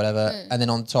vegetables or whatever, and then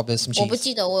on top is some cheese. 我不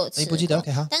记得我有吃过。你不记得 ？OK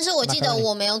好。但是我记得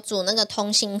我没有煮那个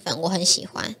通心粉，我很喜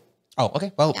欢。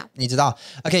OK, well, 你知道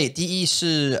OK, 第一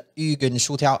是鱼跟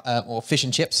薯条or fish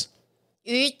and chips.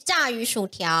 炸鱼薯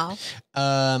条。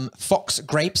Fox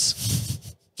grapes.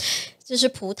 就是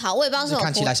葡萄，我也不知道是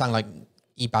看起来像 like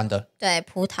一般的。对，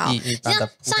葡萄。一般的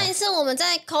葡萄。上一次我们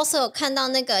在 Costco 看到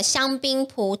那个香槟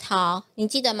葡萄，你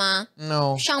记得吗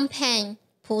 ？No. Champagne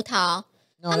葡萄。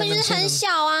他们就是很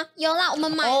小啊，有啦，我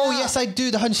们买了。Oh yes, I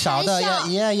do. 很小的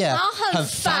yeah. 然后很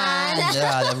烦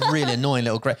Yeah, they're really annoying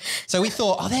little grapes. So we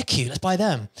thought, oh, they're cute. Let's buy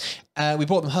them. We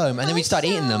brought them home, and then we started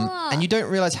eating them. And you don't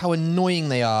realize how annoying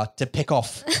they are to pick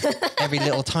off every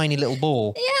little tiny little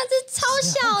ball. 这超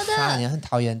小的，很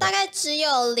讨厌。大概只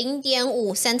有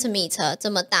0.5 centimeter 这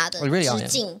么大的直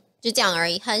径，就这样而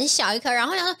已，很小一颗。然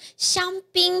后想说香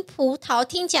槟葡萄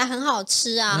听起来很好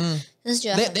吃啊。但是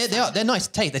觉得 they're nice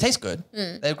to taste. They taste good.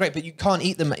 They're great, but you can't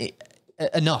eat them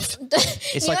enough. 对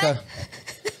It's like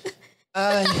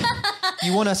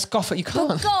you want to scoff it, you can't.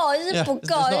 不够，就是不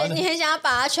够，你很想要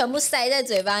把它全部塞在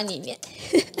嘴巴里面。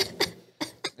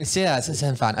Yeah, it's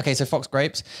很烦. Okay, so fox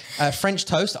grapes, French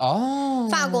toast.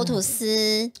 法国吐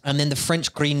司。And then the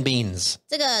French green beans.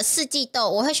 这个四季豆，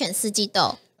我会选四季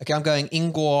豆。Okay, I'm going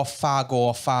英国、法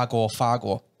国。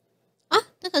啊，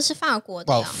那个是法国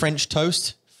的。Well, French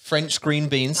toast, French green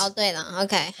beans. 对了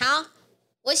 ，OK， 好，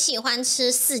我喜欢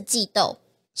吃四季豆。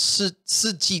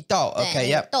四季豆 Okay,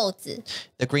 yeah. 豆子。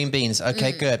The green beans.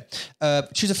 Okay, good.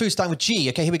 Choose a food starting with G.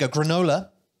 Okay, here we go. Granola.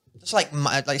 It's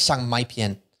like 像麦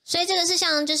片。所以这个是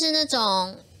像就是那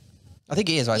种 I think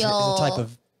it is, right? It's a type of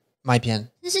麦片。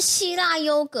这是希腊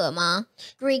优格吗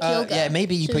 ？Greek yogurt. Yeah,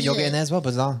 maybe you put yogurt in there as well, 不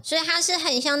知道。所以它是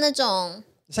很像那种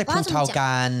It's like 葡萄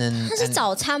干 and 它是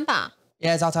早餐吧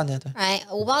Yeah, 早餐对。哎，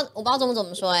我不知道中文怎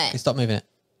么说Stop moving it.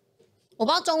 我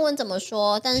不知道中文怎么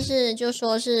说，但是就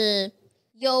说是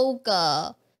优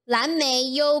格蓝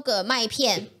莓优格麦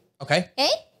片。Okay.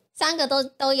 三个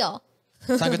都有。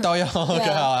三个都有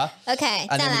OK 好啊。OK，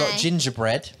 And then we've got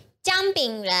gingerbread. 姜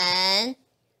饼人。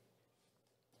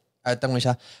等我一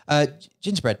下。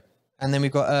Gingerbread. And then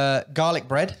we've got garlic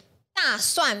bread. 大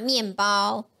蒜面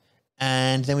包。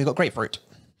And then we've got grapefruit.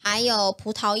 还有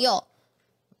葡萄柚。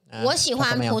我喜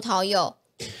欢葡萄柚。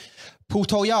葡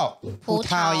萄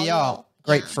柚。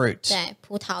grapefruit. 对，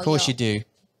葡萄 Of 柚。 course you do.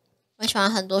 我喜欢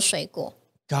很多水果。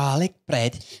Garlic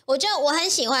bread. 我觉得我很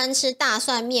喜欢吃大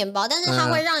蒜面包，但是它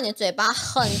会让你的嘴巴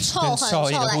很臭很臭，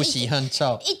很臭的，你的呼吸很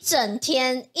臭。一整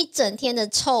天的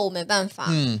臭，没办法。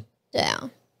对啊。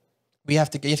You have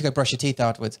to go brush your teeth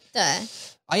afterwards. 对。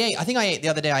I think I ate the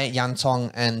other day. I ate yantong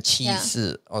and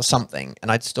cheese or something, and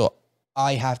I just thought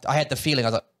I had the feeling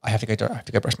I was like I have to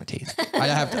go brush my teeth. I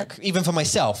have to, even for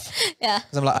myself. Yeah.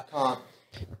 Because I'm like I can't.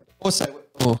 Also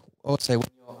when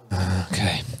you're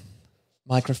okay.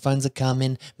 Microphones are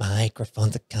coming. We're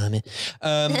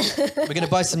going to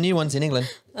buy some new ones in England.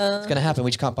 It's going to happen.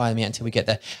 We just can't buy them yet until we get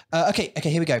there. Okay,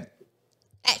 here we go.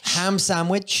 Ham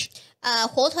sandwich.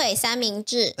 火腿三明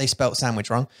治。 They spelt sandwich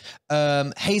wrong.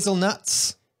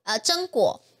 Hazelnuts. 榛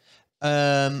果。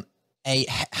A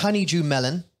honeydew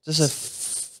melon. 这是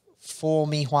佛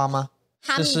蜜花吗？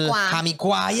哈密瓜。哈密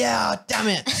瓜 Yeah,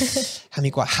 damn it. 哈密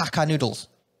瓜 Hakka noodles.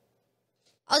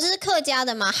 哦，这是客家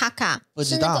的吗？哈卡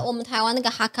是那个我们台湾那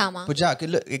个哈卡吗？不知道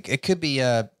it could be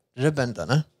日本的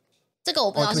呢。这个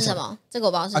我不知道是什么，这个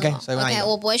我不知道是什么。OK，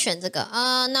 我不会选这个。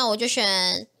那我就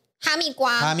选哈密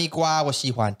瓜。哈密瓜我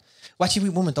喜欢，其实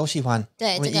我们都喜欢。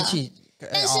对，我们一起，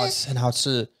但是很好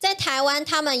吃。在台湾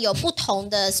他们有不同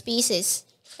的 species，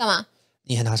 干嘛？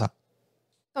你很好笑。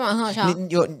干嘛很好笑？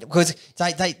可是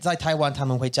在台湾他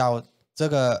们会叫这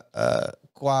个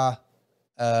瓜。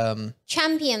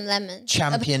Champion lemon.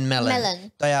 Champion melon.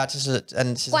 对啊，就是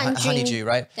冠军 honeydew,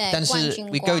 right? 但是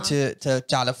we go to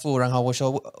家乐福，然后我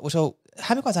说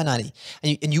哈密瓜在哪里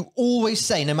and you always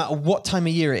say, no matter what time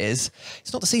of year it is,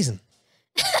 it's not the season.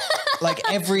 Like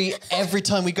every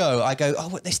time we go, I go,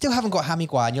 oh, they still haven't got 哈密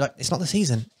瓜 and you're like, it's not the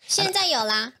season. 现在有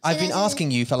啦。I've been asking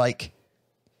you for like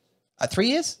 3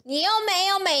 years. 你又没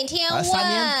有每天问，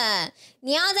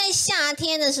你要在夏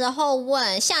天的时候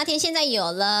问。夏天现在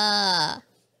有了。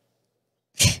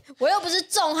我又不是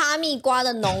种哈密瓜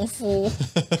的农夫，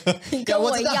你跟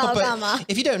我要干嘛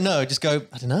 ？If you don't know, just go.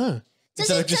 I don't know. 这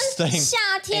是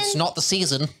夏天 It's not the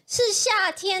season. 是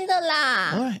夏天的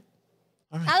啦。All right.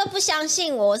 他都不相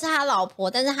信我，我是他老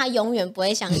婆，但是他永远不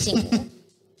会相信我。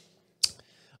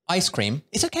Ice cream.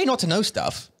 It's okay not to know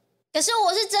stuff. 可是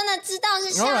我是真的知道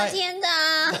是夏天的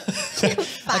啊。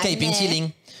Okay, 冰淇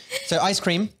淋。So ice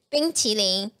cream. 冰淇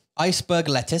淋。Iceberg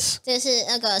lettuce. 这是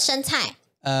那个生菜。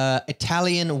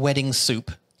Italian wedding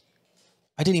soup.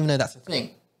 I didn't even know that's a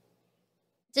thing.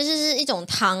 这就是一种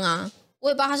汤啊，我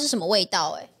也不知道它是什么味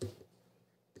道哎。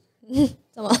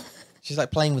怎么 ？She's like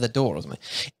playing with a door or something.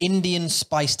 Indian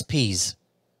spiced peas.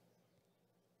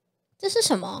 这是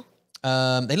什么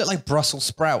？They look like Brussels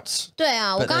sprouts. 对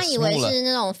啊，我刚刚以为是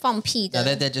那种放屁的。No,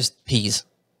 they're just peas.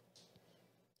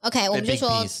 OK， 我们就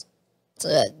说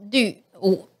这绿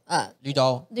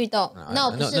豆，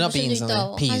那不是绿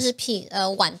豆，它是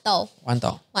豌豆。豌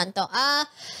豆啊！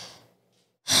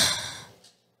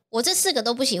我这4个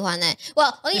都不喜欢哎。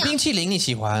我跟你讲，冰淇淋你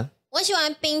喜欢？我喜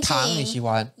欢冰淇淋，糖你喜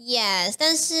欢 ？Yes，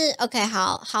 但是 OK，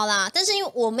 好啦，但是因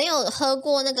为我没有喝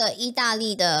过那个意大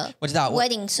利的，我知道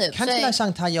wedding soup， 看起来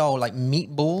像它有 like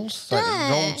meatballs， 对，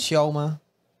肉球吗？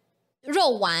肉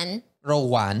丸。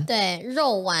对，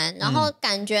肉丸，然后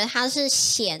感觉它是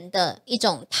咸的一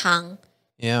种汤。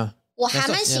Yeah， 我还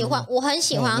蛮喜欢，我很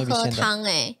喜欢喝汤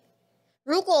哎。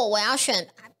如果我要选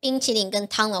冰淇淋跟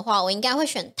汤的话，我应该会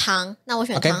选汤。那我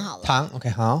选汤好了。汤 OK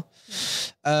好。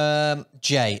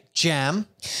Jam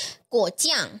果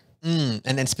酱。and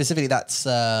then specifically that's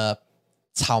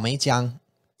草莓酱。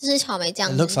这是草莓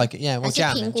酱。It looks like yeah， 还是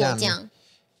苹果酱？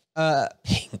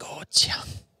苹果酱。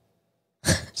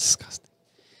Disgusting。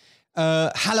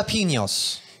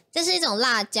Jalapenos。这是一种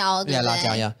辣椒，对不对？辣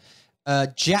椒呀。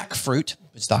Jackfruit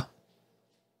不知道。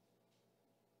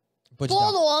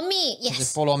菠萝蜜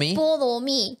 ，yes， 菠萝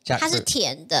蜜，它是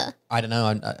甜的。I don't know.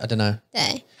 I don't know.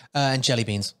 对。And jelly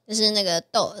beans， 就是那个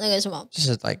豆，那个什么，就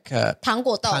是 like 糖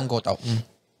果豆。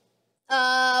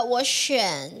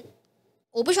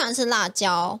我不喜欢吃辣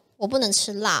椒，我不能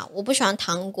吃辣，我不喜欢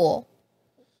糖果。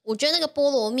我觉得那个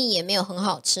菠萝蜜也没有很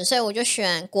好吃，所以我就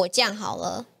选果酱好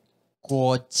了。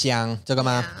果酱这个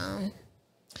吗？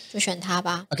就选它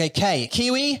吧。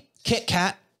Kiwi, Kit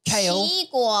Kat。Kale 奇异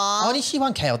果哦，你喜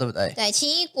欢 kale 对不对？对，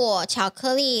奇异果、巧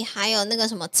克力，还有那个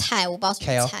什么菜，我不知道什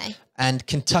么菜。And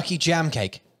Kentucky jam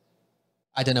cake.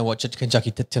 I don't know what Kentucky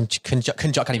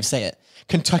can't even say it.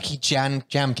 Kentucky jam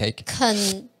cake.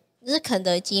 这是肯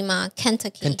德基吗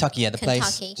 ？Kentucky yeah, the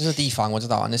place. 就是地方我知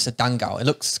道，那是蛋糕。It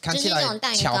looks 看起来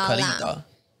巧克力的。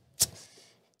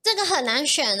这个很难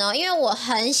选哦，因为我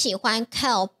很喜欢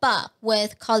kale but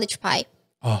with college pie。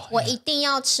我一定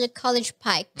要吃 college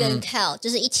pie 跟 kale，就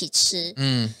是一起吃。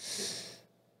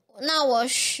那我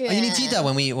选。你记得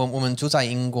我们住在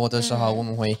英国的时候，我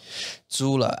们会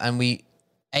租了 and we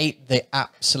ate the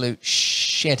absolute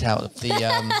shit out of the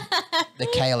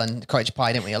kale and cottage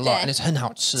pie, didn't we? A lot, and it's 很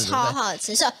好吃，超好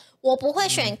吃。是我不会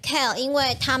选 kale，因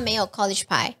为它没有 cottage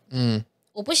pie。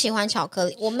我不喜欢巧克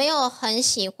力，我没有很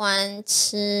喜欢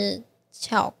吃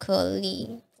巧克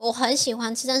力。我很喜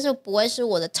欢吃，但是不会是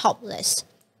我的 top list。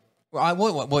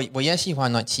我也喜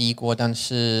欢奇异果，但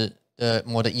是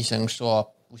我的医生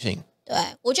说不行。对，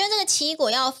我觉得这个奇异果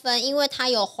要分，因为它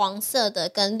有黄色的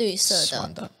跟绿色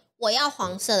的。我要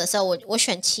黄色的时候，我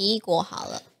选奇异果好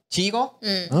了。奇异果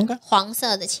？OK。黄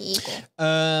色的奇异果。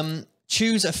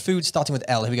Choose a food starting with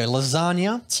L. Here we go.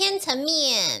 Lasagna. 千层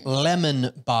面。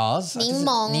Lemon bars. 柠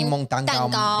檬蛋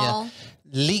糕。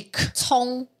Leek.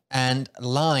 葱。And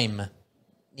lime.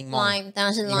 Lime 当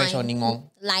然是 lime。你会说柠檬？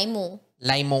莱姆。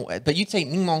莱姆 but you say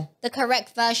柠檬。The correct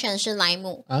version 是莱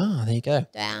姆。Ah, there you go.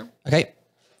 对啊。Okay.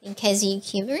 In case you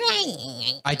keep.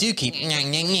 I do keep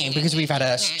because we've had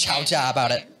a 吵架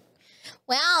about it.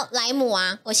 我要莱姆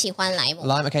啊，我喜欢莱姆。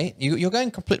Lime, okay. You're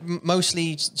going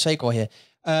mostly 水果 here.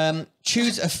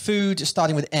 Choose a food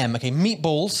starting with M. Okay,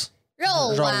 meatballs.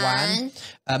 肉丸。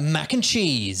Mac and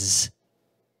cheese.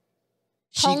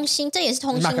 通心，这也是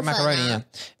通心粉啊。Macaroni,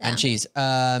 and cheese.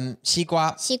 西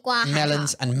瓜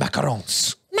melons and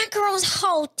macarons. Macarons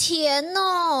好甜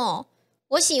哦，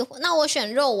那我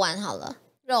选肉丸好了。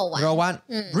肉丸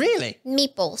Really?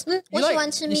 Meatballs. 我喜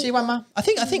欢吃 meatballs。你喜欢吗？ I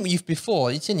think you've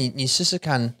before. 以前你试试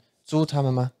看做他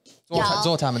们吗？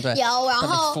做他们对。有，然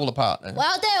后 fall apart。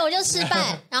我就失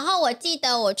败。然后我记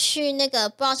得我去那个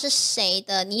不知道是谁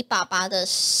的，你爸爸的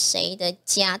谁的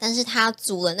家，但是他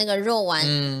煮了那个肉丸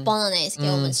bolognese 给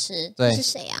我们吃。对，是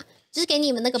谁啊？就是给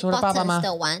你们那个 buttons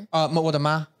的丸。我的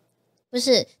妈。不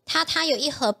是，他有一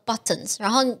盒 buttons， 然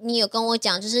后你有跟我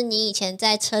讲，就是你以前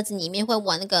在车子里面会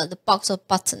玩那个 the box of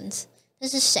buttons， 那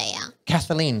是谁啊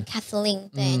 ？Kathleen，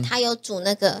 对，他有煮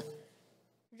那个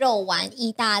肉丸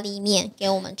意大利面给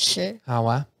我们吃。好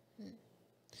啊。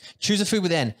Choose a food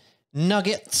with N.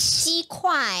 Nuggets. 鸡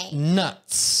块。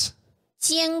Nuts.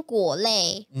 坚果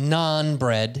类。Naan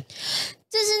bread.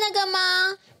 这是那个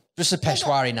吗？就是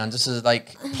Peshwari naan，就是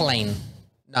like plain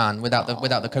naan without the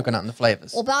coconut and the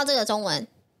flavors. 我不知道这个中文。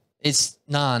It's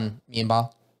naan 面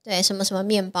包。对，什么什么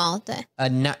面包？对。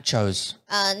Nachos.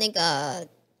 那个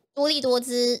多利多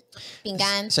滋饼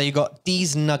干。So you got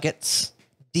these nuggets,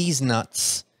 these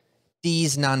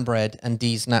nuts.These naan bread and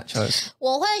these nachos.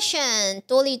 我会选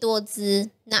多利多滋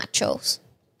nachos，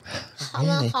 好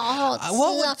了，好好吃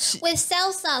啊 ！With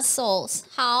salsa sauce，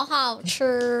 好好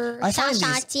吃，沙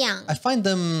沙酱。I find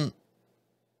them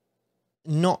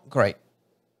not great.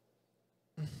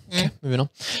 Okay, moving on.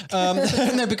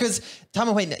 No, because 他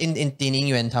们会 in 电影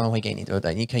院他们会给你，对不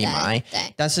对？你可以买，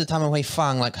对，但是他们会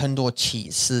放 like 很多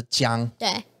起司酱，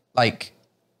对 ，like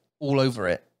all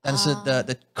over it. 但是the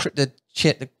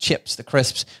chips, the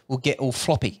crisps will get all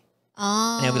floppy.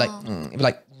 And it'll be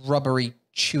like rubbery,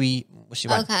 chewy. 我喜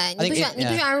欢。OK， 你不喜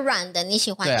欢软的，你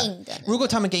喜欢硬的。如果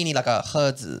他们给你 like a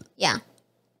盒子 ，Yeah.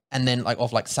 And then like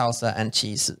of like salsa and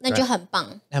cheese. 那就很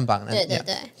棒。很棒。对对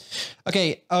对。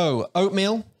Okay.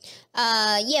 Oatmeal.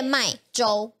 燕麦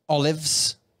粥。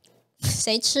Olives.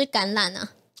 谁吃橄榄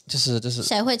啊？就是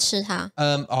谁会吃它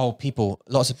people.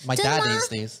 Lots of my dad eats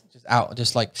these. Just out,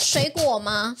 just like 水果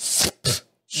吗？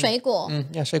水果。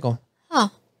Yeah, 水果。Oh.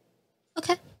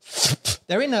 Okay.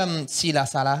 They're in sila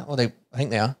sala, or I think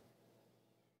they are.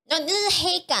 那是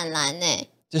黑橄榄呢。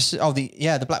Just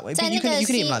the black way. You can eat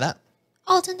them like that.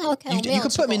 哦，真的 OK。You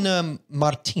could put them in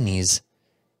martinis.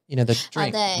 You know the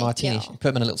drink martinis. You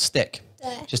put them in a little stick.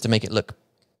 对。Just to make it look,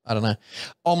 I don't know.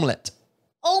 Omelette.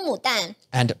 欧姆蛋。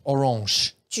And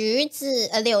orange. 橘子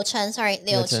柳橙 ，sorry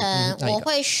柳橙，我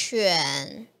会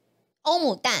选欧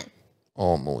姆蛋。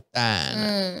欧姆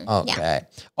蛋。Okay.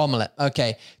 Omelette.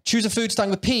 Okay. Choose a food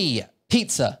starting with P.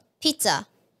 Pizza. Pizza.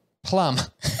 Plum.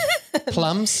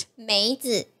 Plums. 梅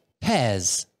子。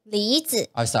Pears. 梨子。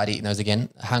I started eating those again.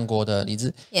 韩国的梨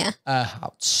子。Yeah.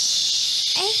 好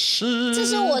吃。这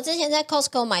是我之前在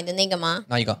Costco 买的那个吗？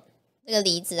哪一个？那个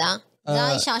梨子啊，你知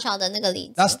道小小的那个梨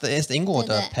子。It's the 英国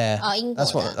的 pear. 哦，英国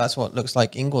的。That's what it looks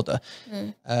like 英国的。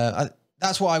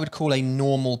That's what I would call a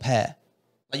normal pear.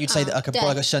 Like you'd say that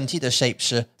like a 身体的 shape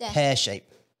是 pear shape.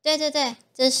 对对对，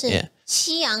这是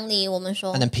西洋梨，我们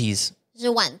说。And then peas. 是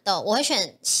豌豆，我会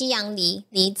选西洋梨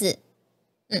子。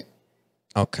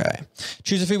Okay.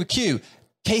 Choose a food with Q.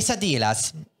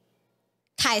 Quesadillas.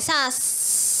 凯撒。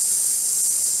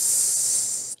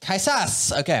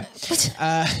Okay.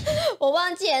 我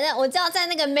忘记了，我知道在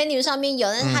那个 menu 上面有，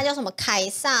但是它叫什么凯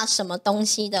撒什么东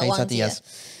西的，忘记了。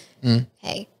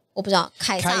OK， 我不知道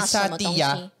凯撒什么东西。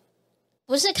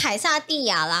不是凯撒蒂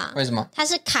亚啦。为什么？它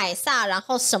是凯撒，然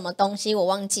后什么东西我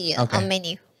忘记了。Okay. On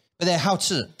menu. But they're 好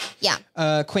吃。Yeah.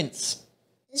 Quince.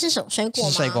 是什么水果吗？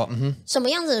是水果。什么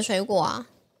样子的水果啊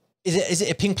Is it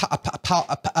a pink pie?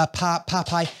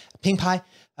 枇杷？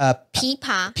枇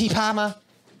杷。枇杷吗？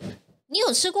你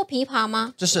有吃过枇杷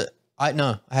吗？就是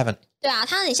No, I haven't. 对啊，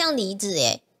它很像梨子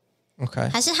耶。Okay.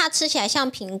 还是它吃起来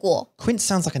像苹果？ Quince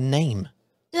sounds like a name.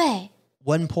 对。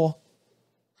文波。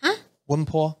啊？文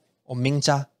波 or 明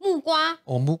渣木瓜。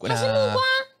木瓜？它是木瓜？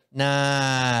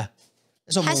那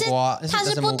还是它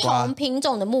是不同品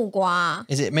种的木瓜啊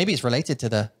Is it maybe it's related to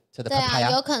the 对啊，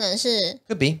 papaya? 有可能是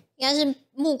Could be. 应该是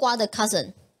木瓜的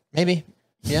cousin。 Maybe.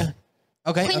 Yeah.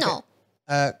 Okay.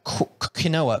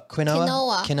 Quinoa.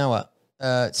 Quinoa.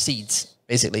 Seeds.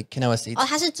 Basically, quinoa seeds. 哦，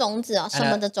它是种子哦，什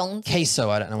么的种子 Queso,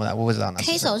 I don't know what that. What was that?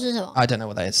 ？queso 是什么？ I don't know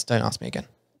what that is. Don't ask me again.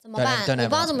 怎么办？ Don't 我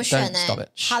不知道怎么选 Don't 呢 stop it.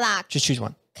 好啦 Just choose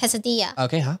one. quesadilla。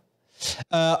 Okay, huh?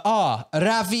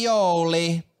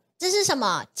 Ravioli. 这是什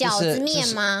么？饺子面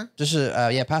吗？就是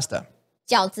yeah, pasta.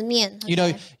 饺子面。You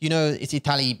know, it's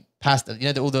Italian pasta.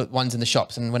 You know all the ones in the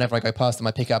shops, and whenever I go past them,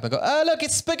 I pick it up and go, "Oh, look,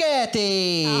 it's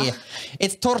spaghetti.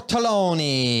 It's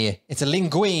tortelloni. It's a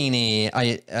linguine.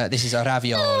 This is a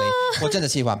ravioli." 我真的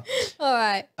喜欢。All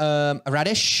right.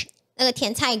 Radish. 那个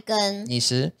甜菜根。你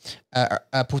是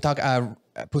葡萄干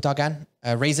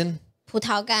raisin. 葡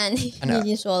萄干，你已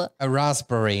经说了。A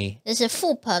raspberry. 这是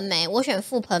覆盆梅，我选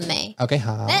覆盆梅。 Okay,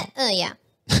 好。呀。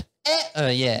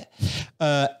Yeah.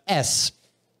 S.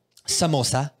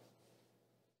 Samosa.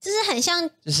 这是很像，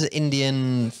这是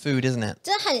Indian food, isn't it?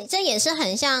 这也是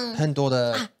很像很多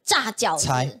的炸饺子。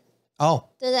菜。Oh.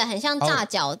 对对，很像炸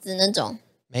饺子那种。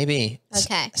Maybe.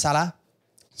 Okay. 沙拉。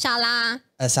沙拉。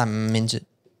三明治。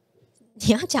你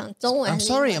要讲中文。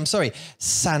I'm sorry.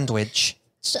 Sandwich.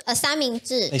 三明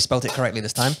治。They spelled it correctly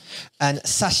this time. And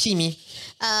sashimi.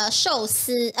 寿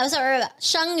司，不是，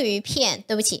生鱼片，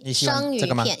对不起，生鱼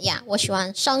片呀，我喜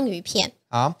欢生鱼片。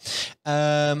好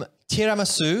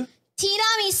，tiramisu。提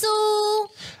拉米苏。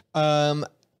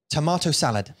tomato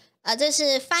salad。这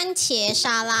是番茄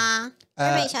沙拉。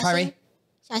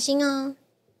小心哦。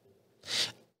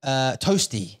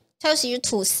toasty。toasty 是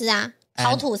吐司啊，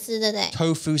烤吐司，对不对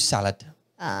 ？tofu salad。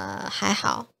还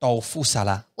好。豆腐沙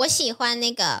拉。我喜欢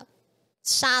那个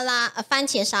沙拉，番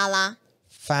茄沙拉。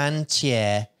番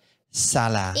茄沙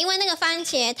拉。因为那个番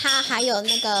茄它还有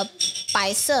那个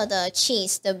白色的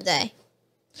cheese， 对不对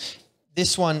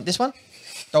 ？This one，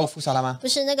 豆腐沙拉吗？不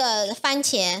是那个番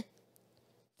茄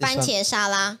沙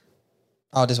拉。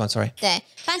Oh, this one, sorry. 对，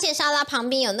番茄沙拉旁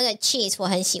边有那个 cheese， 我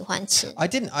很喜欢吃。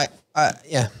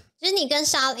Yeah. 就是你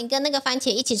跟那个番茄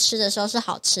一起吃的时候是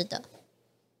好吃的。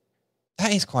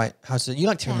That is quite 好吃。You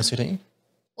like tiramisu, don't you?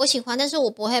 我喜欢，但是我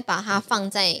不会把它放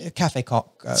在 cafe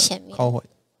前面。口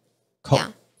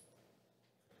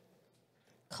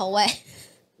味。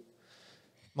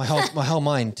My whole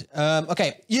mind.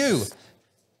 Okay, you.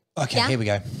 Okay, Yeah. Here we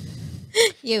go.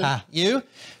 You.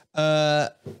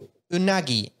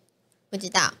 Unagi. 不知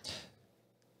道。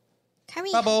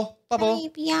Bubble.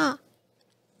 不要。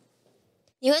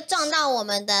你会撞到我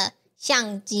们的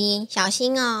相机，小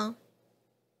心哦。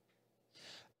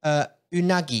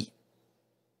Unagi.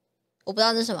 我不知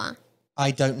道这是什么。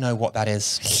I don't know what that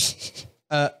is.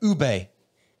 Ube.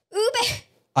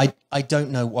 I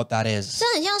don't know what that is. 这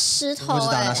很像石头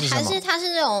还是它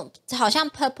是那种好像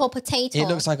purple potato. It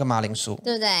looks like a 马铃薯，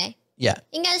对不对 ？Yeah.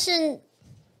 应该是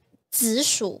紫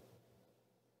薯，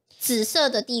紫色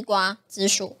的地瓜，紫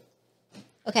薯。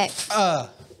OK.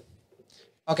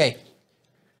 Okay.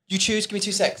 You choose. Give me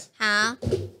 2 seconds. 好。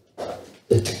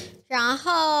然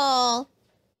后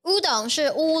乌冬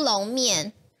是乌龙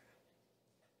面。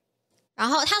然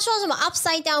后他说什么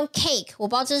upside down cake， 我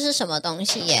不知道这是什么东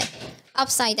西耶。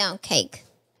upside down cake。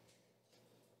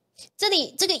这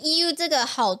里这个 EU 这个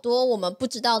好多我们不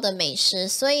知道的美食，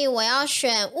所以我要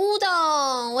选乌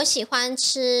冬。我喜欢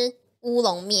吃乌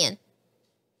龙面。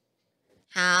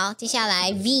好，接下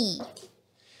来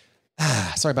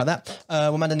V。Sorry about that.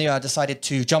 Womanda Nia decided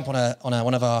to jump on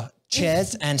one of our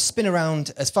chairs and spin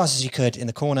around as fast as she could in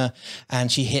the corner, and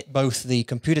she hit both the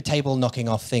computer table, knocking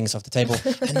off things off the table,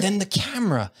 and then the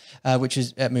camera, which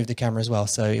was moved the camera as well.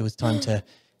 So it was time to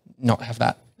not have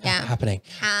that happening.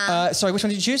 Sorry, which one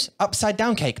did you choose? Upside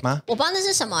down cake, ma? 我不知道那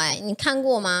是什么你看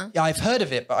过吗 Yeah, I've heard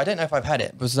of it, but I don't know if I've had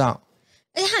it. What's that?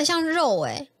 而且它很像肉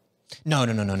No.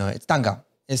 It's dango.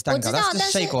 It's dango. 我知道， That's 但 the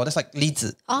是 shake. That's like 梨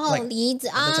子. 梨子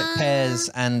It looks like pears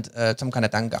and some kind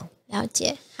of dango. 了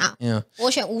解。好 Yeah.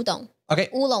 我选乌冬 Okay.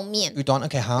 乌龙面 Udon.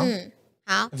 Okay, huh?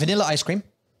 好 Vanilla ice cream.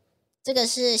 这个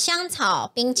是香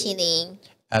草冰淇淋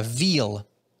Veal.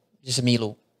 就是麋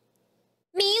鹿。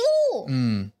麋鹿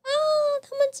它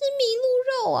吃麋鹿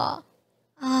肉哦。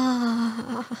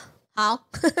啊，好。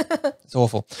It's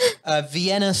awful.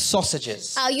 Vienna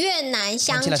sausages. 越南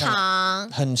香肠，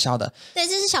很小的。对，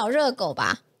这是小热狗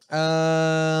吧？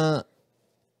这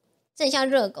很像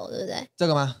热狗，对不对？这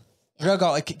个吗？热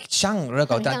狗像热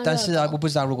狗，但是我不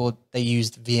知道如果 they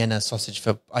used Vienna sausage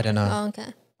for I don't know.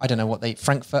 Okay. I don't know what they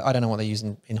Frankfurt. I don't know what they use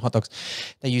in hot dogs.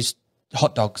 They use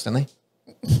hot dogs, don't they?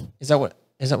 Is that what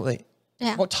they? 对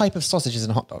啊。 What type of sausage is in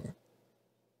a hot dog?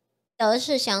 德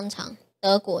式香肠，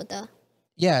德国的。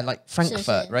Yeah, like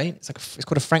Frankfurt, right? It's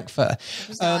called a Frankfurt.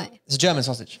 It's a German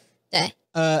sausage. 对。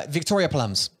Victoria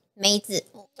plums. 梅子，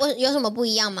有什么不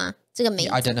一样吗？这个梅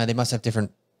子 I don't know. They must have different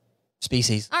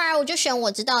species. Alright， 我就选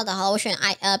我知道的，好了，我选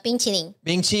冰淇淋。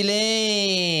冰淇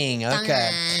淋 当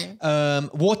Okay. 然。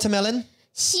 Watermelon.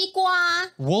 西瓜。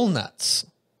Walnuts.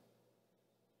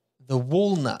 The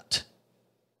walnut.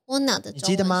 walnut 的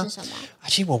中文是什么？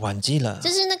 Actually, 我忘记了。这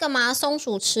是那个吗？松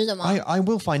鼠吃的吗？ I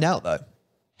will find out though.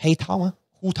 黑桃吗？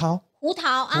胡桃。胡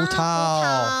桃啊，胡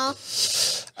桃。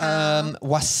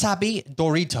Wasabi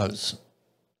Doritos.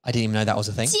 I didn't even know that was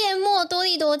a thing. 芥末多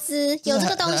利多滋有这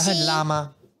个东西。很辣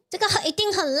吗？这个一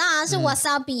定很辣，是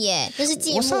wasabi 耶，这是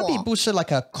芥末。Wasabi 不是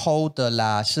like a cold 的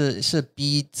辣，是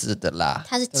鼻子的辣。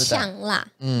它是呛辣。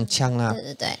呛辣。对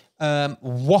对对。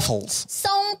Waffles. 松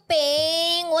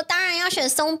饼，我当然要选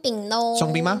松饼喽。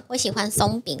松饼吗？我喜欢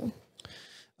松饼。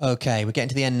Okay, we're getting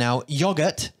to the end now.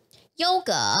 Yogurt. 优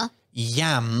格。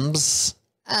Yams.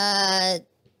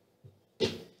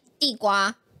 地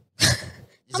瓜。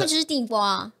他们就是地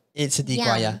瓜。It's a 地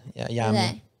瓜 yeah, 对 yam.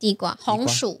 对，地瓜，红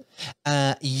薯。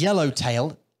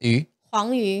Yellowtail 鱼。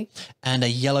黄鱼。And a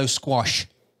yellow squash.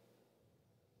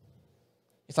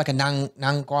 It's like a 南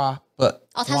瓜 but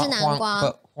它是南瓜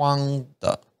but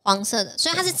黄色的，所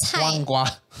以它是菜。黄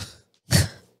瓜。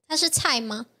它是菜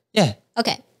吗 Yeah.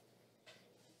 OK.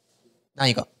 哪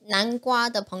一个？南瓜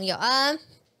的朋友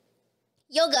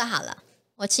优格好了，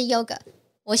我吃优格，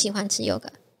我喜欢吃优格。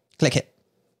 Click it.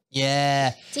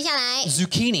 Yeah. 接下来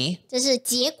Zucchini. 这是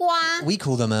节瓜 We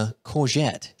call them a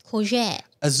courgette. courgette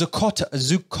A zucotto. 这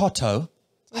是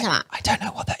什么？ I don't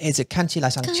know what that is. It 看起来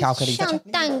像巧克力。像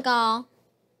蛋糕。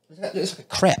It's like a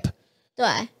crepe.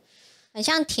 对，很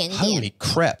像甜点。 Holy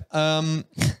crap.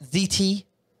 Ziti.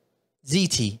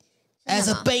 As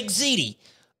a baked ziti.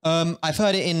 I've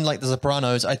heard it in like The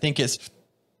Sopranos. I think it's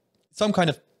some kind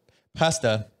of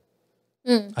pasta.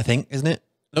 I think, isn't it?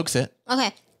 Looks it.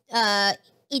 OK，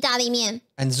意大利面。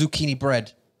And zucchini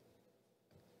bread.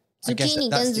 zucchini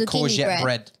跟 zucchini courgette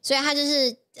bread. 所以它就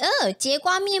是节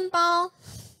瓜面包。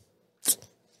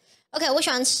OK， 我喜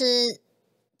欢吃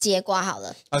节瓜好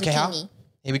了。 Okay, zucchini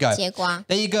here we go. 节瓜。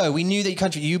 There you go. We knew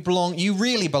that you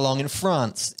really belong in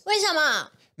France. 为什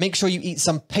么？ Make sure you eat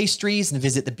some pastries and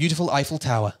visit the beautiful Eiffel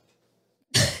Tower.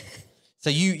 So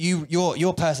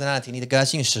your personality 你的个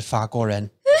性是法国人。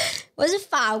我是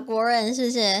法国人，是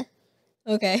不是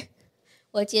 ？OK，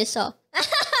 我接受。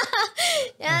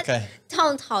OK，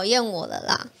 他讨厌我了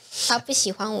啦，他不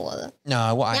喜欢我了。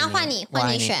No， 我爱你。你要换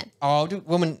你选。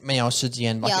我们没有时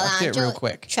间。有啦， I'll do it real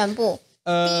quick. 全部。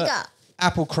第一个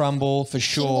Apple crumble for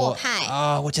苹果 sure. 派。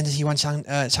我真的喜欢香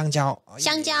蕉。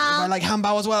香蕉。 I like 汉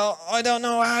堡 as well. I don't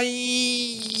know.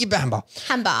 汉堡。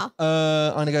汉堡。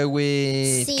I'm gonna go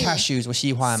with cashews. 我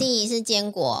喜欢。 C 是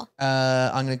坚果。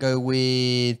I'm gonna go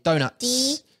with donuts.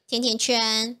 D 甜甜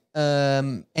圈。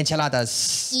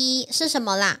enchiladas. E 是什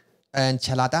么啦？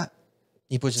 enchilada.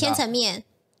 你不知道。千层面。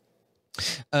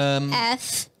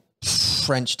F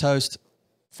French toast.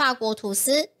 法国吐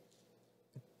司。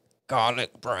Garlic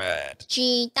bread.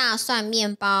 G 大蒜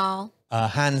面包。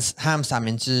ham 三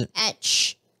明治。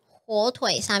H 火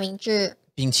腿三明治。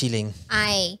冰淇淋。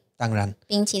I 当然。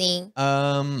冰淇淋。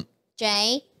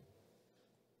J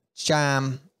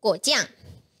jam 果酱。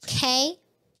K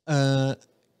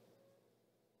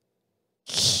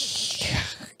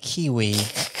kiwi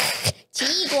奇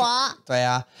异果。对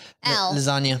啊。 L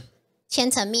lasagna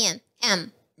千层面。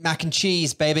M mac and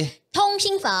cheese baby 通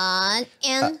心粉。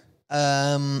N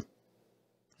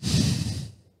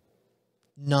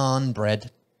naan bread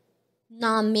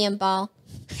non 面包。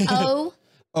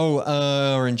O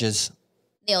oranges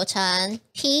柳橙。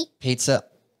P pizza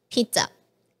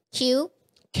pizza。Q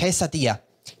quesadilla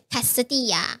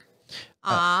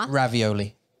quesadilla。R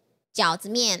ravioli 饺子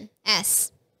面。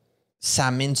S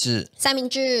三明治三明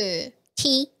治。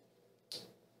T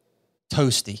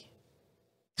toasty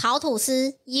烤吐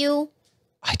司。U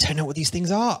I don't know what these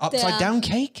things are upside down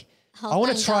cake I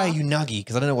want to try a unagi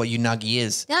because I don't know what unagi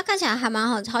is 它看起来还蛮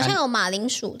好，好像有马铃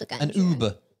薯的感觉。 an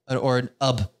uber or an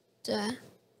ub 对，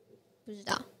不知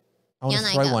道。 I want to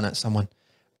throw one at someone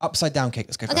upside down cake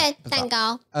let's go for OK， that. 蛋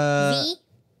糕。V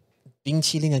冰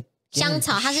淇淋 again. 香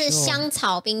草，它是香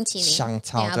草冰淇淋。香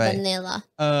草 Yeah, 对 vanilla.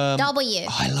 W.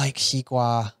 I like 西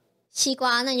瓜。西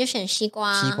瓜，那你就选西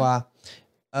瓜。西瓜。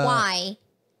Why?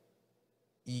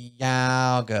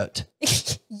 Yogurt.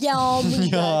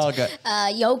 Yogurt.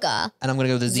 Yoga. And I'm going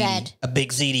to go with the Z. Z. A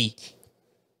big ZD.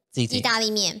 意大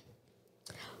利面。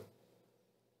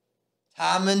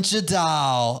他们知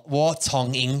道我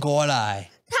从英国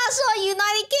来。他说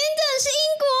United Kingdom 是英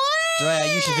国哎。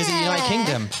对 you should visit the United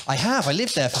Kingdom. I have. I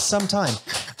lived there for some time.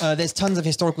 There's tons of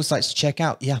historical sites to check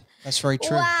out. Yeah, that's very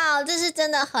true. 哇，这是真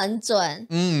的很准。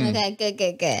Okay,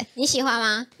 good. 你喜欢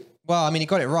吗？ Well, I mean, you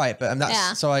got it right, but that's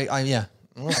Yeah. so I yeah.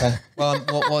 Okay.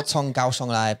 Well, 我从高雄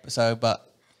来 so but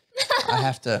I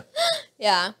have to.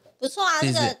 Yeah. 不错啊，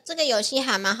这个游戏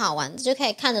还蛮好玩的，就可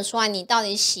以看得出来你到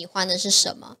底喜欢的是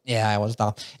什么。Yeah, I was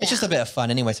down. It's just a bit of fun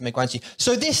anyway, so 没关系.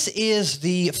 So this is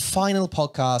the final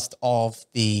podcast of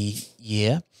the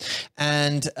year.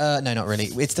 And no, not really.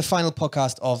 It's the final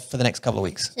podcast for the next couple of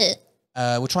weeks. 是。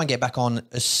We'll try and get back on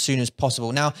as soon as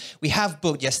possible. Now, we have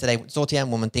booked yesterday. 昨天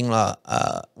我们订了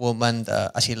我们的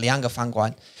而且2个饭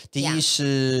馆。第一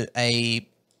是 a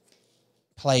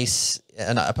place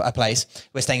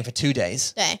we're staying for 2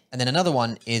 days. 对。 And then another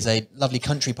one is a lovely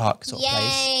country park sort of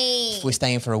place. We're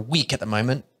staying for a week at the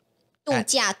moment.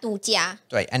 度假。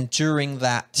对 and during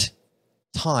that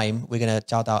time, we're going to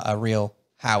找到 a real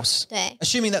house. 对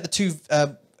Assuming that the 2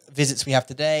 visits we have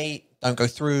today don't go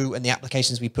through and the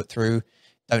applications we put through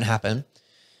don't happen,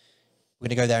 we're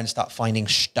going to go there and start finding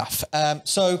stuff.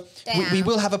 So we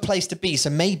will have a place to be.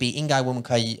 So maybe 应该我们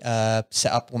可以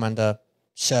set up 我们的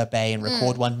设备 and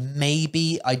record one.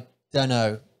 Maybe, I don't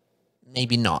know.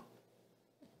 Maybe not.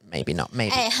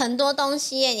 Maybe. 很多东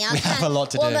西耶，你要 We have 看 a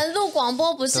lot to do. 我们录广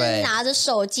播不是对拿着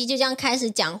手机就这样开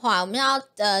始讲话，我们要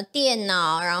电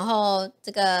脑，然后这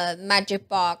个 Magic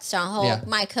Box， 然后 Yeah.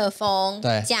 麦克风、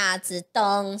对架子、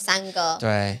灯3个，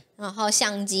对然后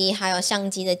相机，还有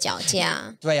相机的脚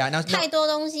架，对啊，那太多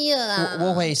东西了啦。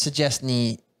我会 suggest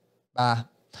你把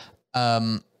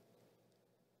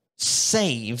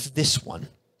save this one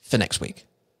for next week.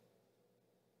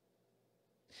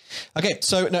 Okay,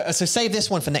 so save this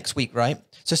one for next week, right?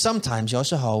 So sometimes 有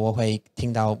时候我会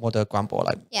听到我的广播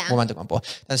like Yeah. 我们的广播，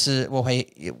但是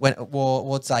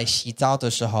我在洗澡的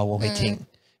时候我会听，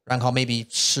然后 maybe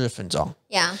 10分钟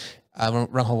Yeah.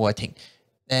 然后我会听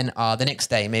Then the next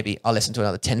day maybe I'll listen to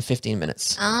another 10-15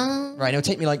 minutes. Right, it'll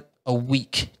take me like a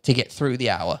week to get through the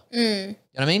hour. You know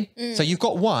what I mean? So you've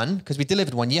got one because we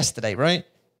delivered one yesterday, right?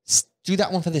 Do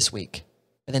that one for this week,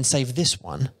 and then save this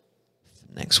one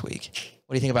for next week.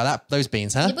 What do you think about those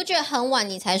beans, huh? 你不觉得很晚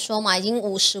你才说吗？已经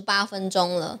58分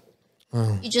钟了。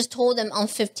You just told them on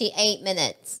 58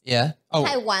 minutes. Yeah. Oh.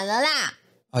 太晚了啦。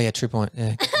 Oh yeah, true point.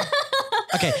 Yeah.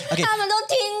 Okay. 他们都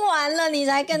听完了，你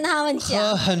才跟他们讲。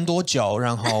喝很多酒，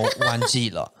然后忘记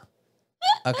了。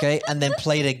Okay, and then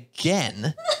play it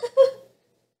again.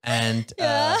 And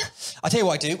I'll tell you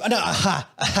what I do. No,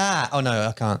 aha. Oh no,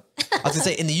 I can't. I was gonna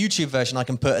say in the YouTube version, I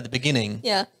can put at the beginning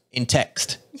in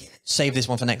text. Save this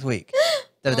one for next week.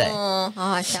 The other day. 好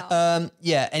好笑。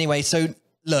Yeah. Anyway, so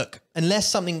look, unless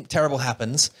something terrible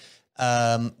happens,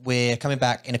 we're coming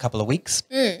back in a couple of weeks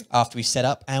after we set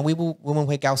up, and we will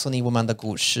告诉你我们的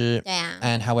故事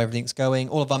and how everything's going.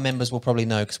 All of our members will probably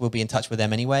know because we'll be in touch with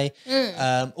them anyway.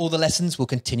 All the lessons will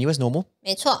continue as normal.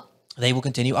 没错。 They will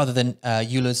continue, other than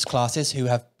Eula's classes, who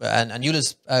have and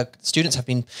Eula's students have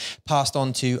been passed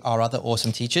on to our other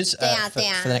awesome teachers for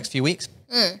the next few weeks.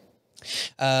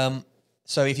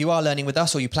 So if you are learning with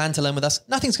us or you plan to learn with us,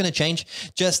 nothing's going to change.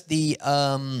 Just the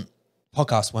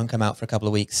podcast won't come out for a couple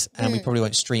of weeks, and we probably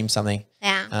won't stream something. 对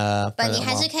啊，但你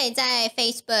还是可以在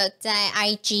Facebook、在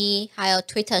IG 还有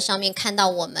Twitter 上面看到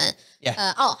我们。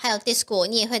还有 Discord，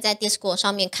 你也会在 Discord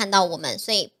上面看到我们，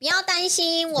所以不要担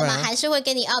心，我们还是会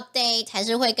给你 update， 还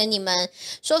是会跟你们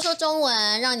说中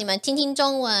文，让你们听听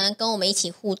中文，跟我们一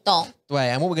起互动。对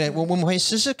and what我们会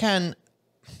试试看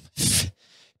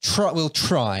we'll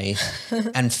try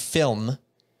and film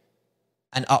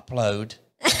and upload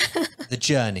the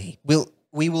journey.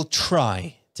 We will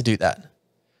try to do that.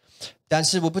 但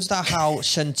是我不知道 how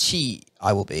生气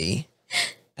I will be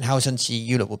and how 生气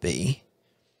Eula will be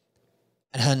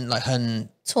and 很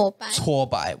挫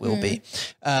败 will be.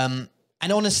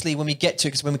 And honestly, when we get to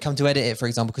it, because when we come to edit it, for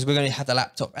example, because we're going to have the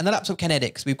laptop, and the laptop can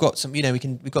edit because we've got some,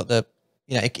 we've got the,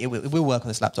 it will work on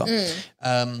this laptop.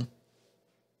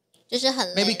 就是很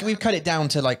累。 Maybe we cut it down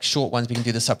to like short ones. We can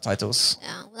do the subtitles.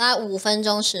 大概5分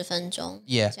钟、10分钟，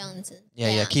 Yeah. 这样子。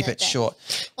 Yeah, keep it short.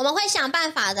 我们会想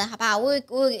办法的，好不好？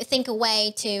 We'll think a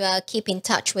way to keep in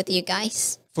touch with you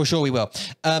guys. For sure we will.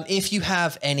 If you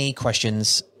have any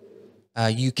questions,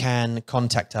 you can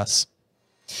contact us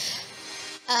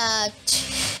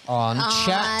On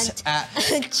chat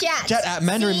at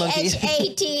Mandarin Monkey. chat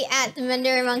at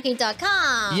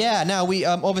mandarinmonkey.com. Yeah, now we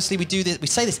obviously we do this. We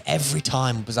say this every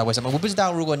time. 不知道为什么，我不知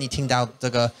道如果你听到这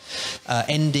个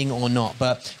ending or not,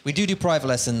 but we do private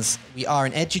lessons. We are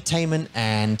an edutainment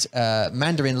and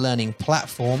Mandarin learning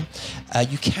platform.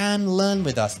 You can learn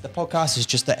with us. The podcast is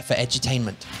just for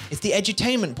edutainment. It's the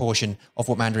edutainment portion of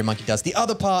what Mandarin Monkey does. The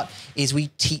other part is we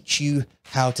teach you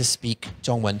how to speak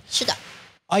中文。是的。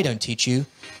I don't teach you,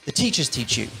 the teachers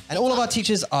teach you. And all of our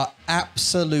teachers are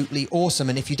absolutely awesome.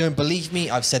 And if you don't believe me,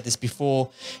 I've said this before,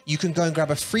 you can go and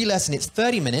grab a free lesson. It's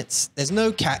 30 minutes. There's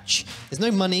no catch. There's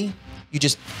no money. You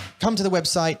just come to the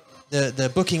website. The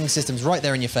booking system's right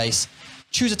there in your face.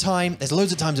 Choose a time. There's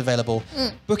loads of times available.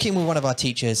 Book in with one of our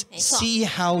teachers. See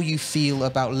how you feel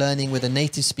about learning with a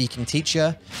native speaking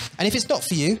teacher. And if it's not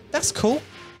for you, that's cool.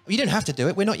 You don't have to do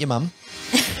it. We're not your mum.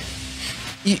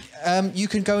 You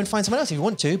can go and find someone else if you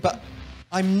want to, but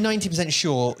I'm 90%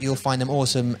 sure you'll find them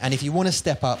awesome. And if you want to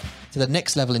step up to the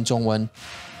next level in 中文,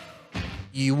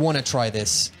 you want to try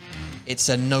this. It's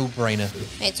a no-brainer.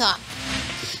 没错。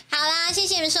好啦，谢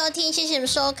谢你们收听，谢谢你们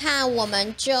收看，我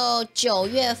们就9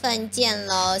月份见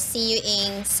喽 ，See you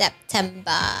in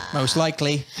September. Most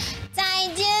likely. 再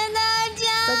见大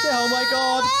家。再见 ，Oh my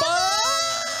God. Bye.